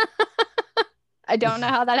it. I don't know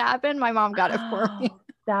how that happened. My mom got it for me.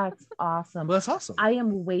 That's awesome. Well, that's awesome. I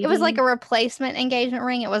am waiting. It was like a replacement engagement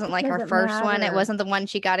ring. It wasn't like her first one. It wasn't the one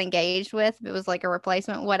she got engaged with. It was like a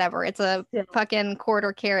replacement, whatever. It's a fucking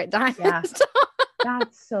quarter-carat diamond. Yeah.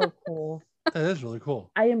 That's so cool. That is really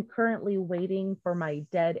cool. I am currently waiting for my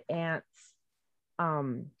dead aunt's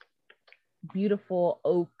beautiful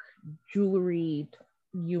oak jewelry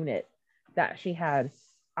unit that she had,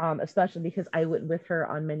 especially because I went with her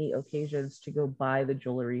on many occasions to go buy the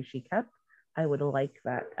jewelry she kept. I would like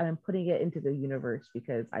that, and I'm putting it into the universe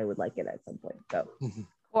because I would like it at some point. So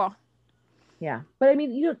cool. Yeah, but I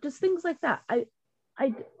mean, just things like that. I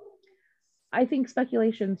think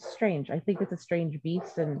speculation's strange. I think it's a strange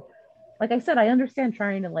beast, and like I said, I understand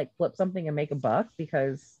trying to like flip something and make a buck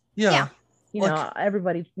because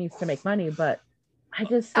everybody needs to make money, but I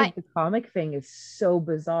just think the comic thing is so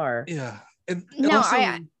bizarre. Yeah,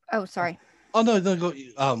 sorry. Oh no, go.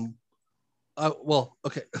 Well,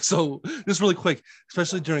 okay. So just really quick,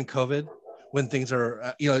 especially during COVID, when things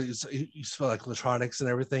are you feel like electronics and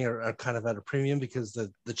everything are kind of at a premium because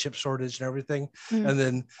the chip shortage and everything. And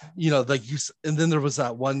then and then there was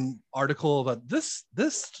that one article about this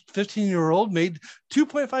 15-year-old made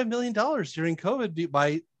 $2.5 million during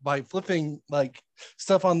COVID by flipping like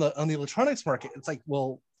stuff on the electronics market. It's like,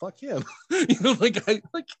 well, fuck him. Oh,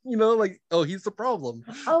 he's the problem.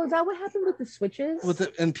 Oh, is that what happened with the Switches? With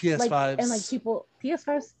the and PS5s and like people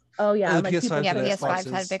PS5s. Oh yeah, and like PS5s yeah, and PS5s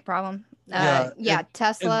Xboxes. had a big problem. Yeah,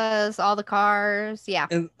 Teslas, all the cars. Yeah,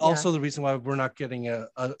 and also the reason why we're not getting a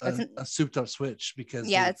souped up Switch because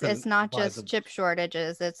it's not just chip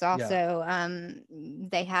shortages. It's also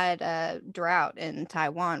they had a drought in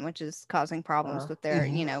Taiwan, which is causing problems with their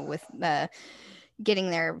with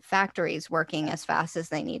getting their factories working as fast as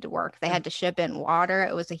they need to work. They had to ship in water.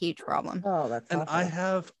 It was a huge problem. Oh, that's and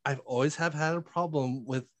awful. I've always had a problem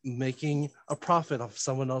with making a profit off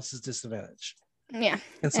someone else's disadvantage. Yeah.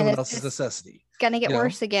 And someone else's necessity. Going to get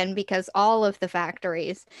worse again because all of the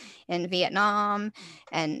factories in Vietnam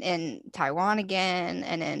and in Taiwan again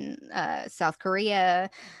and in South Korea,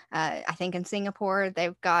 I think in Singapore, they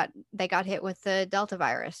got hit with the Delta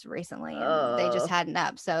virus recently and they just hadn't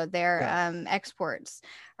up. So their exports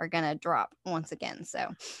are going to drop once again. So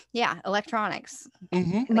yeah, electronics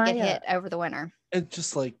going to get hit over the winter. It's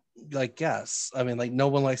just like gas. I mean, like no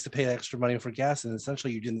one likes to pay extra money for gas, and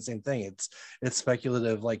essentially you're doing the same thing. It's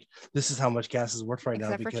speculative. Like this is how much gas is worth right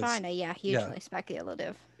now. Except for China, hugely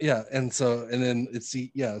speculative. Yeah, and then it's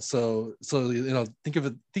so think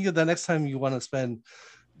of that next time you want to spend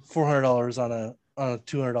 $400 on a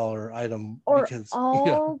 $200 item, or because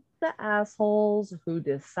the assholes who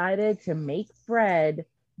decided to make bread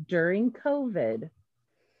during COVID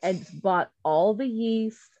and bought all the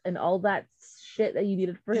yeast and all that shit that you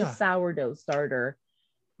needed for the sourdough starter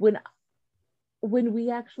when we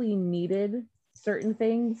actually needed certain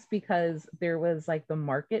things because there was like the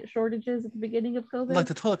market shortages at the beginning of COVID, like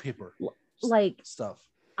the toilet paper, like stuff.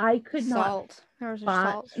 I could not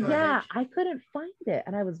find. Yeah, I couldn't find it,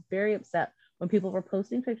 and I was very upset when people were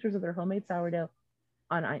posting pictures of their homemade sourdough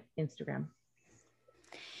on Instagram.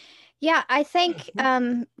 Yeah, I think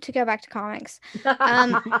to go back to comics,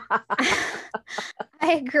 I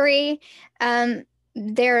agree.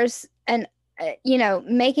 There's an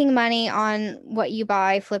making money on what you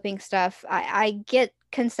buy, flipping stuff. I get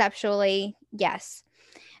conceptually, yes,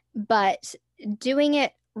 but doing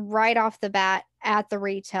it right off the bat at the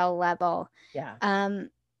retail level,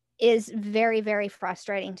 is very, very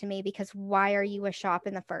frustrating to me because why are you a shop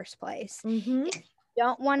in the first place?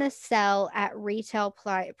 Don't want to sell at retail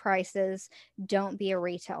prices, don't be a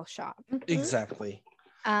retail shop. Exactly.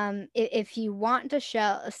 If you want to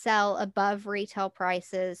sell above retail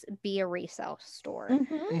prices, be a resale store.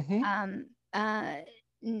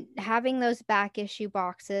 Having those back issue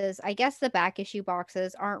boxes, I guess the back issue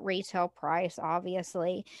boxes aren't retail price,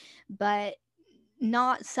 obviously, but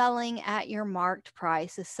not selling at your marked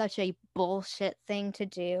price is such a bullshit thing to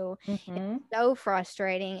do. It's so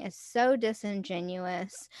frustrating. It's so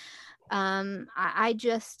disingenuous. I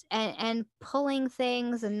just and pulling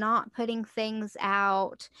things and not putting things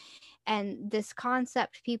out, and this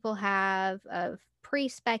concept people have of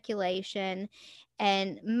pre-speculation,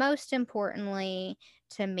 and most importantly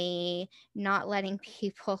to me, not letting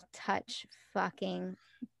people touch fucking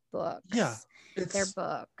books. Yeah, their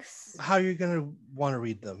books. How you're gonna want to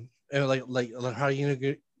read them, and like how are you gonna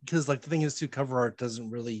get? Because like the thing is, too, cover art doesn't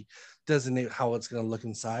really designate how it's gonna look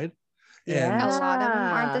inside. And a lot of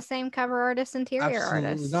them aren't the same cover artists, interior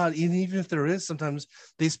artists. Not. Even if there is, sometimes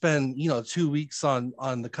they spend 2 weeks on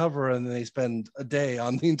the cover, and then they spend a day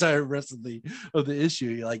on the entire rest of the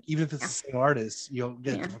issue. Like even if it's the same artist, you'll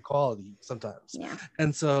get different quality sometimes.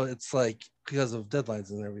 And so it's like because of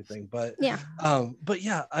deadlines and everything. But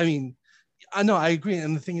I mean, I know I agree.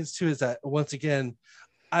 And the thing is too is that once again,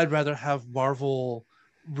 I'd rather have Marvel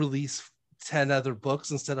release 10 other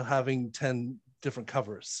books instead of having 10 different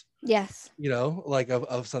covers. Yes. Like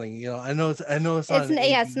of something. I know it's not.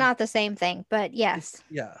 It's not the same thing, but yes.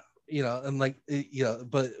 And like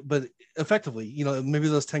but effectively, maybe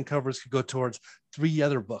those 10 covers could go towards 3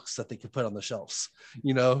 other books that they could put on the shelves.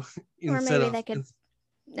 Or maybe they could,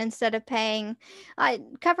 instead of paying,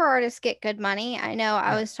 cover artists get good money. I know.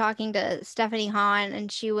 I was talking to Stephanie Hahn,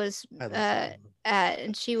 and she was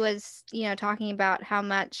talking about how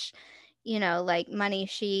much like money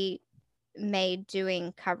she made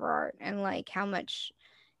doing cover art, and like how much,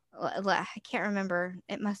 I can't remember,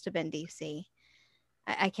 it must have been DC.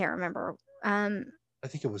 I can't remember. I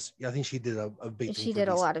think it was. I think she did a big. She did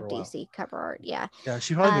a lot of DC cover art. Yeah. Yeah,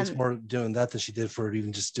 she probably makes more doing that than she did for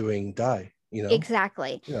even just doing dye.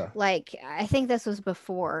 Exactly. Yeah. Like I think this was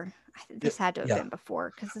before This had to have Yeah. been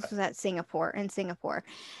before because this was at Singapore.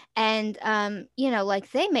 And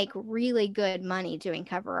like they make really good money doing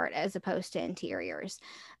cover art as opposed to interiors,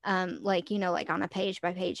 like on a page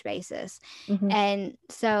by page basis. Mhm. And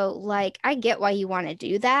so like I get why you want to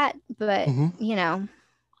do that, but Mhm. pay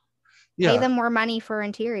Yeah, them more money for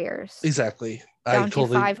interiors. exactly. I Don't do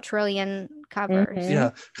totally 5 trillion covers. Mhm.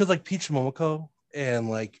 yeah, because like Peach Momoko and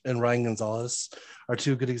Ryan Gonzalez are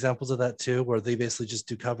two good examples of that too, where they basically just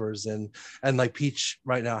do covers and like Peach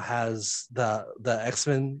right now has the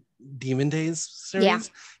X-Men Demon Days series. Yeah.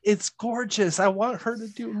 It's gorgeous. I want her to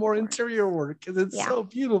do more interior work because it's Yeah. so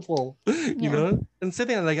beautiful. You Yeah. know, and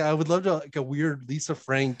sitting like I would love to like a weird Lisa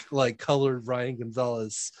Frank like colored Ryan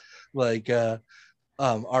Gonzalez like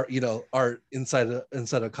art inside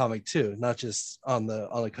a comic too, not just on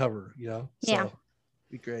the cover, so Yeah.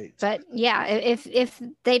 be great. But yeah, if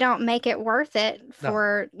they don't make it worth it No.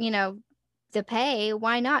 for the pay,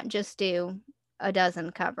 why not just do a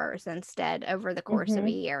dozen covers instead over the course of a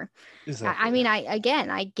year? Exactly. I mean, I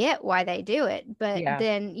get why they do it, but Yeah.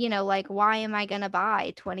 then like why am I gonna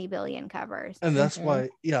buy 20 billion covers? And that's Mhm. why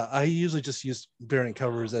I usually just use variant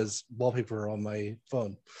covers as wallpaper on my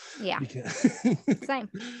phone. Yeah. Same.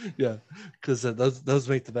 Yeah, because those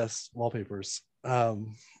make the best wallpapers.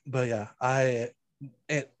 But yeah,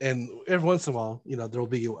 and every once in a while, there'll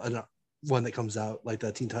be one that comes out like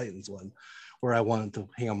the Teen Titans one, where I want it to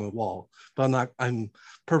hang on my wall. But I'm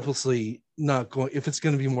purposely not going. If it's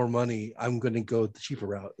going to be more money, I'm going to go the cheaper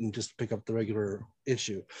route and just pick up the regular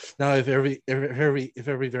issue. Now, if every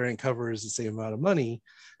variant cover is the same amount of money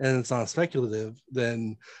and it's not speculative,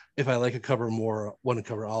 then if I like a cover more, one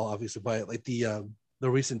cover, I'll obviously buy it. Like the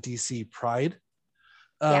recent DC Pride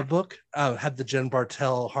book had the Jen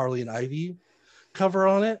Bartel, Harley, and Ivy cover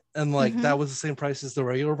on it, and like that was the same price as the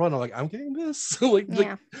regular one. I'm like, I'm getting this, like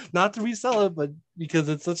not to resell it, but because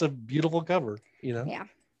it's such a beautiful cover, Yeah.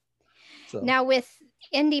 So now with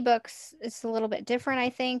indie books, it's a little bit different. I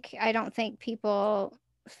think I don't think people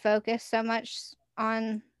focus so much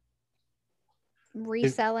on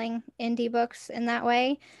reselling indie books in that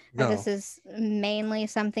way. No. This is mainly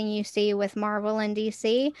something you see with Marvel and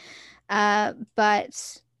DC,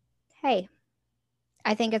 but hey,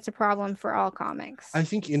 I think it's a problem for all comics. I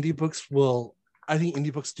think indie books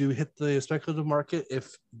do hit the speculative market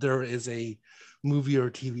if there is a movie or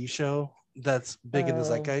TV show that's big in the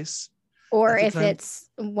zeitgeist. Or if it's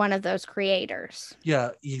one of those creators. Yeah,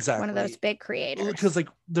 exactly. One of those big creators. Because like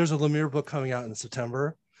there's a Lemire book coming out in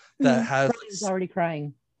September that has Brian's already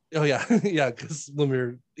crying. Oh yeah, yeah, because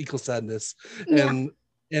Lemire equals sadness. And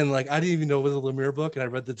like I didn't even know it was a Lemire book, and I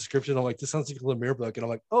read the description. I'm like, this sounds like a Lemire book, and I'm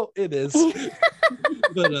like, oh, it is.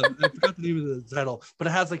 But I forgot the name of the title. But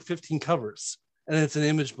it has like 15 covers, and it's an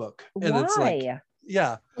image book. And Why? It's like,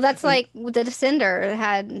 yeah. Well, that's like the Descender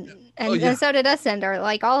had, and so did Ascender.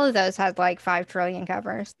 Like all of those had like 5 trillion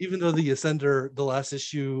covers. Even though the Ascender, the last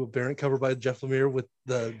issue variant cover by Jeff Lemire with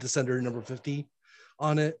the Descender number 50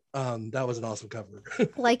 on it, that was an awesome cover.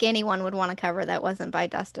 Like anyone would want a cover that wasn't by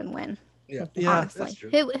Dustin Nguyen. Yeah, honestly, that's true.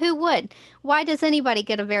 Who would? Why does anybody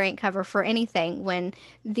get a variant cover for anything when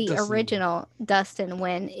the original Dustin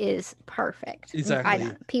Nguyen is perfect? Exactly.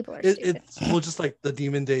 People are stupid. It's just like the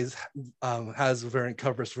Demon Days has variant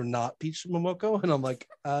covers for not Peach Momoko, and I'm like,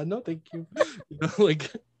 no, thank you. Like,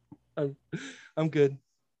 I'm good.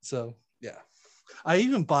 So yeah, I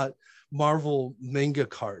even bought Marvel manga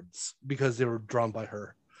cards because they were drawn by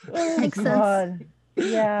her. Oh, Makes God.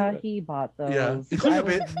 Yeah, he bought those. Yeah. I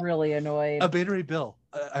was really annoyed. A Beta Ray Bill.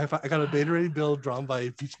 I got a Beta Ray Bill drawn by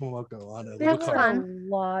Peach Momoko on it. There were a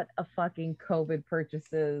lot of fucking COVID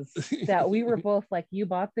purchases that we were both like, you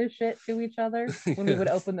bought this shit to each other when we would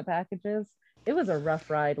open the packages. It was a rough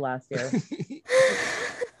ride last year.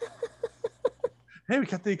 Hey, we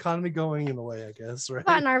kept the economy going in a way, I guess, right?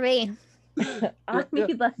 Bought an RV. I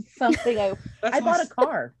mean, that's something I bought a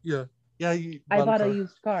car. Yeah. Yeah, I bought a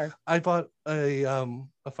used car. I bought a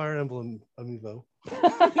Fire Emblem amiibo.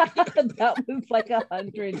 That was like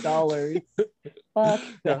 $100. Fuck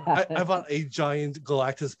yeah, I bought a giant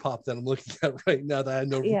Galactus pop that I'm looking at right now that I had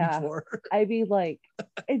no room for. I mean, like,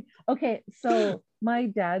 okay, so my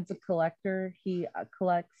dad's a collector. He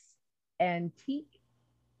collects antique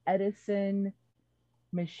Edison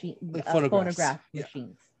machine, like phonograph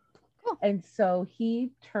machines. Cool. And so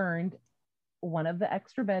he turned one of the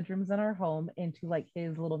extra bedrooms in our home into like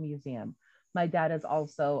his little museum. My dad is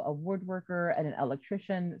also a woodworker and an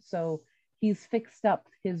electrician, so he's fixed up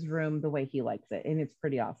his room the way he likes it, and it's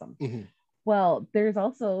pretty awesome. Mm-hmm. Well, there's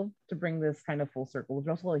also, to bring this kind of full circle,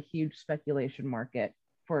 there's also a huge speculation market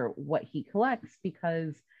for what he collects,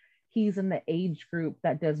 because he's in the age group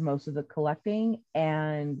that does most of the collecting,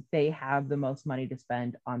 and they have the most money to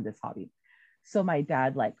spend on this hobby. So my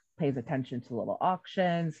dad like pays attention to little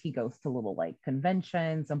auctions, he goes to little like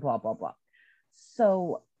conventions and blah blah blah.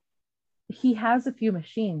 So he has a few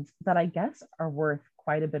machines that I guess are worth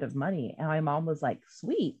quite a bit of money. And my mom was like,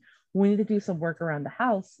 sweet, we need to do some work around the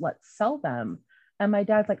house. Let's sell them. And my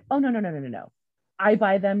dad's like, oh, no, no, no, no, no, no. I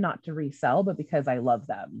buy them not to resell, but because I love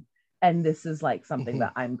them. And this is like something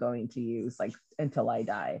that I'm going to use like until I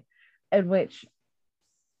die. And which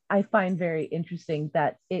I find very interesting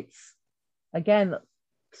that it's, again,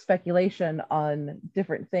 speculation on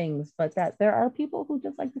different things, but that there are people who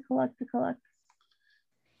just like to collect.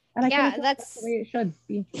 And yeah, that's the way it should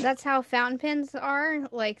be. That's how fountain pens are.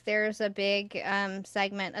 Like there's a big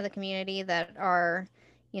segment of the community that are,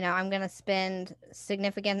 I'm going to spend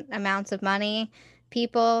significant amounts of money,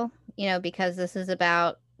 people, because this is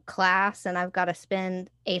about class and I've got to spend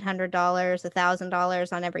 $800,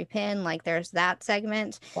 $1,000 on every pin. Like there's that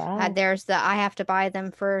segment. Wow. There's the I have to buy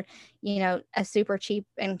them for as super cheap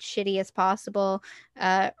and shitty as possible,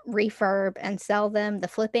 refurb and sell them, the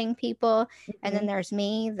flipping people. And then there's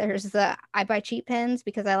me. There's the I buy cheap pins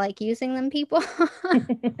because I like using them people.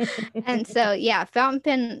 And so yeah,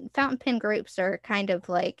 fountain pen groups are kind of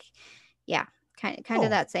like, yeah, kind of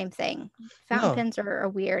that same thing. Fountain pens are a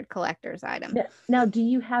weird collector's item. Now, do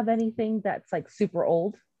you have anything that's like super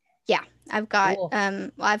old? Yeah, I've got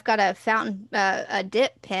I've got a fountain a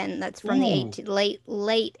dip pen that's from the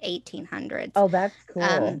late 1800s. Oh, that's cool.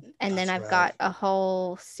 And then I've got a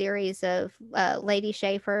whole series of Lady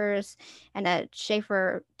Schaefer's and a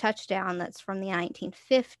Schaefer touchdown that's from the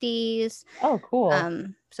 1950s. Oh, cool.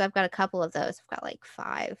 So I've got a couple of those. I've got like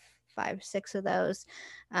five, 6 of those.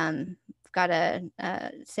 Got a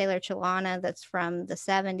Sailor Chilana that's from the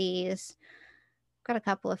 70s. Got a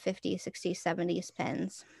couple of 50s, 60s, 70s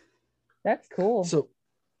pens. That's cool. So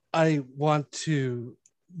I want to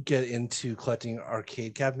get into collecting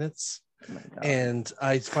arcade cabinets. And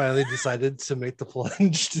I finally decided to make the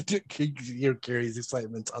plunge to hear Carrie's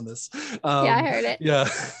excitement on this. Yeah, I heard it. Yeah.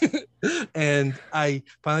 And I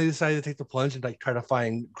finally decided to take the plunge and like try to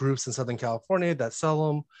find groups in Southern California that sell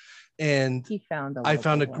them. And I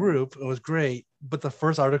found a group. It was great. But the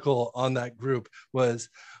first article on that group was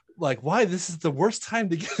like, why this is the worst time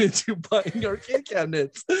to get into buying arcade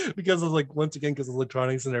cabinets, because of like, once again, because of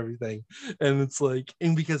electronics and everything. And it's like,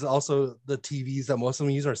 and because also the TVs that most of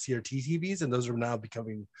them use are CRT TVs, and those are now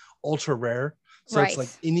becoming ultra rare. So It's like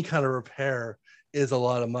any kind of repair is a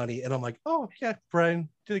lot of money. And I'm like, oh yeah, Brian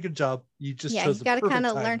did a good job. You just chose you got to kind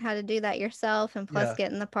of learn how to do that yourself, and plus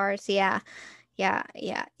getting the parts. Yeah.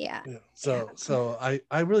 So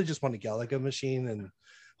I really just want a Galaga machine, and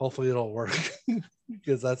hopefully it'll work.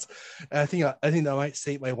 Because I think that might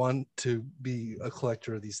sate my want to be a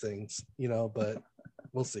collector of these things, but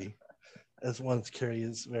we'll see. As once Carrie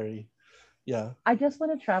is very, I just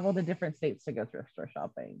want to travel to different states to go thrift store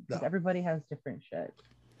shopping, because everybody has different shit.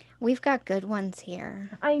 We've got good ones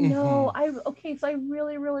here. I know. So I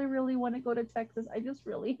really, really, really want to go to Texas. I just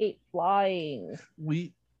really hate flying.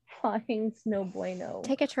 Flying's no bueno.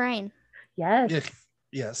 Take a train. Yes. Did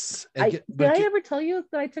I ever tell you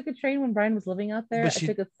that I took a train when Brian was living out there? I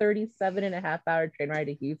took a 37.5-hour train ride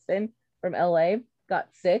to Houston from LA, got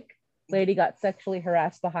sick. Lady got sexually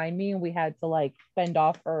harassed behind me, and we had to like fend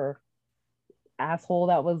off her asshole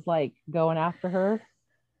that was like going after her.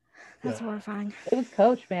 That's horrifying. It was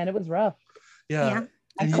Coach, man. It was rough. Yeah.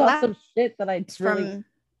 I saw some shit that I really...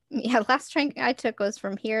 last train I took was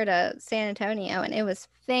from here to San Antonio, and it was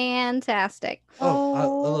fantastic. I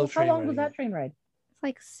love train How long was that train ride? It's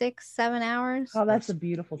like 6-7 hours. Oh, that's a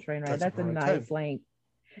beautiful train ride. That's a nice length.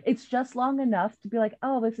 It's just long enough to be like,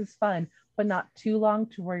 oh, this is fun, but not too long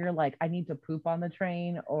to where you're like, I need to poop on the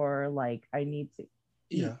train, or like I need to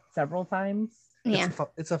eat several times.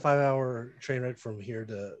 It's a 5-hour train ride from here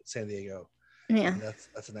to San Diego. Yeah, and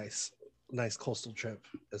that's a nice coastal trip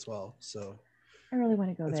as well. So I really want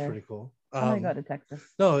to go there. That's pretty cool. I want to go to Texas.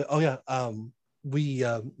 We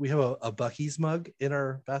have a Buc-ee's mug in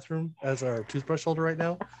our bathroom as our toothbrush holder right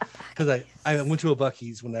now, because I went to a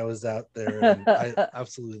Buc-ee's when I was out there, and I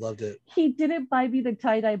absolutely loved it. He didn't buy me the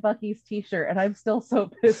tie-dye Buc-ee's t-shirt, and I'm still so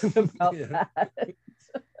pissed about that.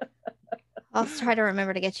 I'll try to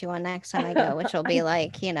remember to get you one next time I go, which will be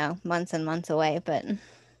like, months and months away, but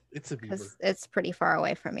it's pretty far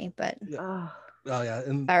away from me, but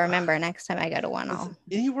and if I remember next time I go to one,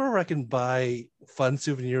 anywhere where I can buy fun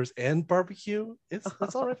souvenirs and barbecue,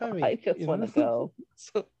 that's all right by me. I just want to go.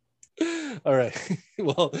 So, all right.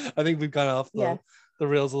 Well, I think we've gone off the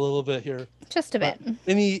rails a little bit here. Just a bit.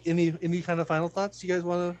 Any kind of final thoughts you guys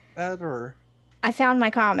want to add, or? I found my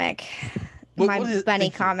comic, my bunny thank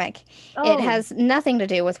you. comic. Oh, It has nothing to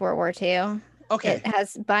do with World War II. Okay. It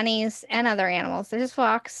has bunnies and other animals. There's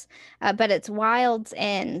fox, but it's Wild's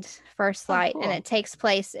End, First Light, and cool. it takes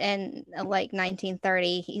place in like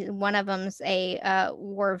 1930. One of them's a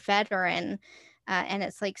war veteran, and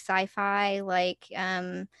it's like sci-fi, like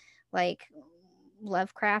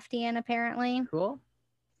Lovecraftian apparently. Cool.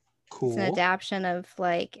 It's an Cool. adaptation of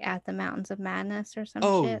like At the Mountains of Madness or some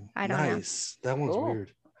Oh, shit. I don't know. nice. That one's Cool.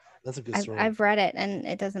 weird. That's a good story. I've read it and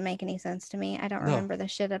it doesn't make any sense to me. I don't No. remember the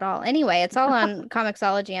shit at all. Anyway, it's all on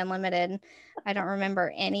Comixology Unlimited. I don't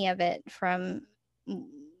remember any of it from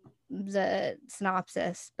the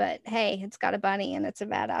synopsis, but hey, it's got a bunny and it's a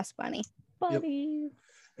badass bunny. Buddy.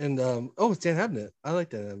 And it's Dan Abnett. I like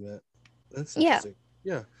Dan Abnett. That's Yeah. interesting.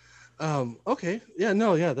 Yeah. Okay. Yeah,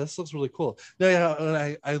 no, yeah, that looks really cool. No, yeah,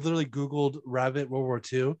 and I literally Googled Rabbit World War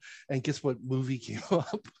II, and guess what movie came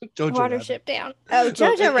up? Jojo Watership Rabbit. Down. Oh, No,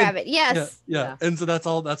 Jojo and- Rabbit. Yes. Yeah. And so that's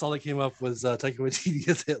all that came up was Taika Waititi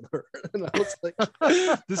as Hitler. And I was like,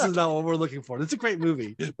 this is not what we're looking for. It's a great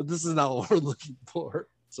movie, but this is not what we're looking for.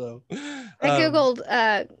 So I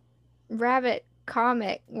Googled Rabbit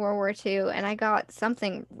comic World War II and I got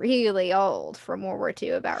something really old from World War II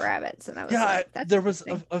about rabbits. And I was like, that's there was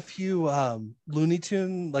interesting. a few Looney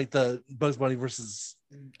Tune, like the Bugs Bunny versus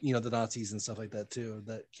the Nazis and stuff like that too,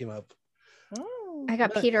 that came up. Oh. I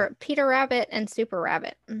got Yeah. Peter Rabbit and Super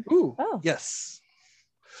Rabbit. Ooh, Oh. yes.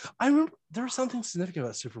 I remember there was something significant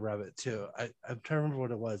about Super Rabbit too. I'm trying to remember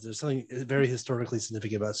what it was. There's something very historically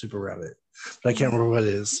significant about Super Rabbit, but I can't remember what it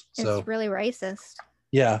is. So It's really racist.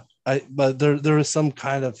 yeah, but there is some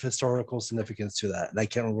kind of historical significance to that, and I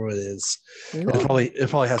can't remember what it is. And it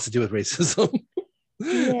probably has to do with racism.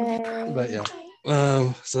 But yeah,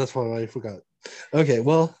 so that's probably why I forgot. Okay,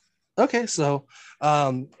 so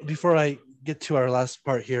before I get to our last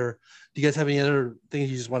part here, do you guys have any other things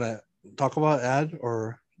you just want to talk about, add,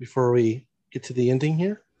 or before we get to the ending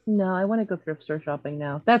here? No, I want to go thrift store shopping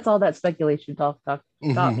now. That's all that speculation talk got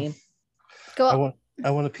Mhm. me. Go. I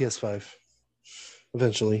want a PS5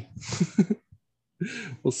 eventually.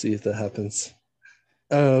 We'll see if that happens.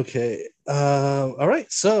 Okay. All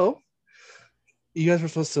right. So you guys were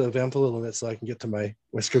supposed to vamp a little bit so I can get to my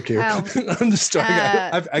script here. Oh. I'm just starting.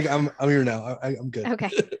 I'm here now. I'm good. Okay.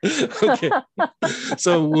 Okay.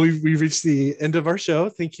 So we reached the end of our show.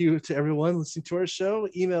 Thank you to everyone listening to our show.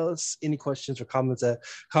 Email us any questions or comments at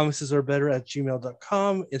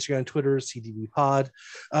comicsarebetter@gmail.com. Instagram, Twitter, CDBpod.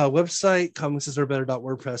 Website,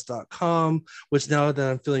 comicsarebetter.wordpress.com, which now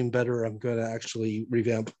that I'm feeling better, I'm going to actually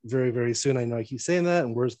revamp very, very soon. I know I keep saying that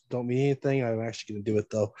and words don't mean anything. I'm actually going to do it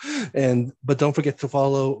though. But don't forget to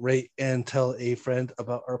follow, rate, and tell a friend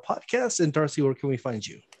about our podcast. And Darcy, where can we find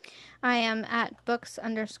you? I am at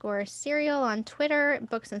books_serial on Twitter,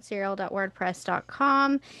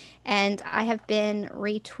 booksandcereal.wordpress.com, and I have been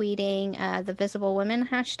retweeting the Visible Women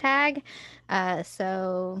hashtag.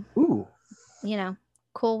 So, Ooh.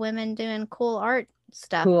 cool women doing cool art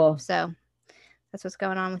stuff. Cool. So that's what's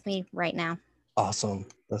going on with me right now. Awesome.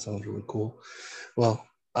 That sounds really cool. Well,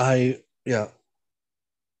 I'm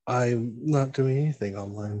not doing anything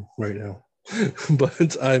online right now.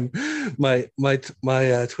 But my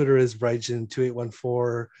Twitter is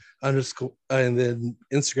Brygen2814 _ and then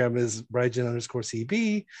Instagram is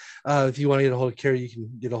Brygen_CB. If you want to get a hold of Carrie, you can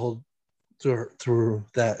get a hold through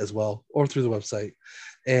that as well, or through the website.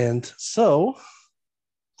 And so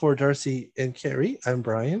for Darcy and Carrie, I'm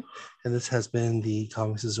Brian, and this has been the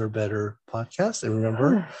Comics Are Better podcast. And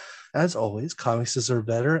remember, as always, comics are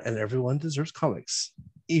better and everyone deserves comics,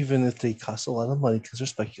 even if they cost a lot of money because they're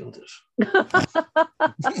speculative.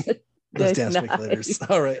 Those damn speculators.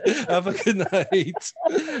 All right. Have a good night.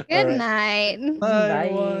 Good night. Bye, Bye.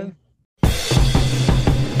 everyone.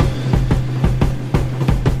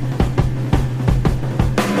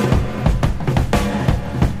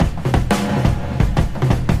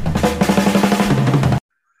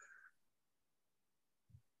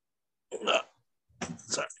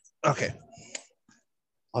 Sorry. Okay.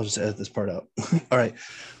 I'll just edit this part out. All right.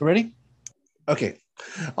 Ready? Okay.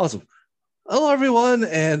 Awesome. Hello, everyone.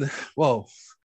 And whoa.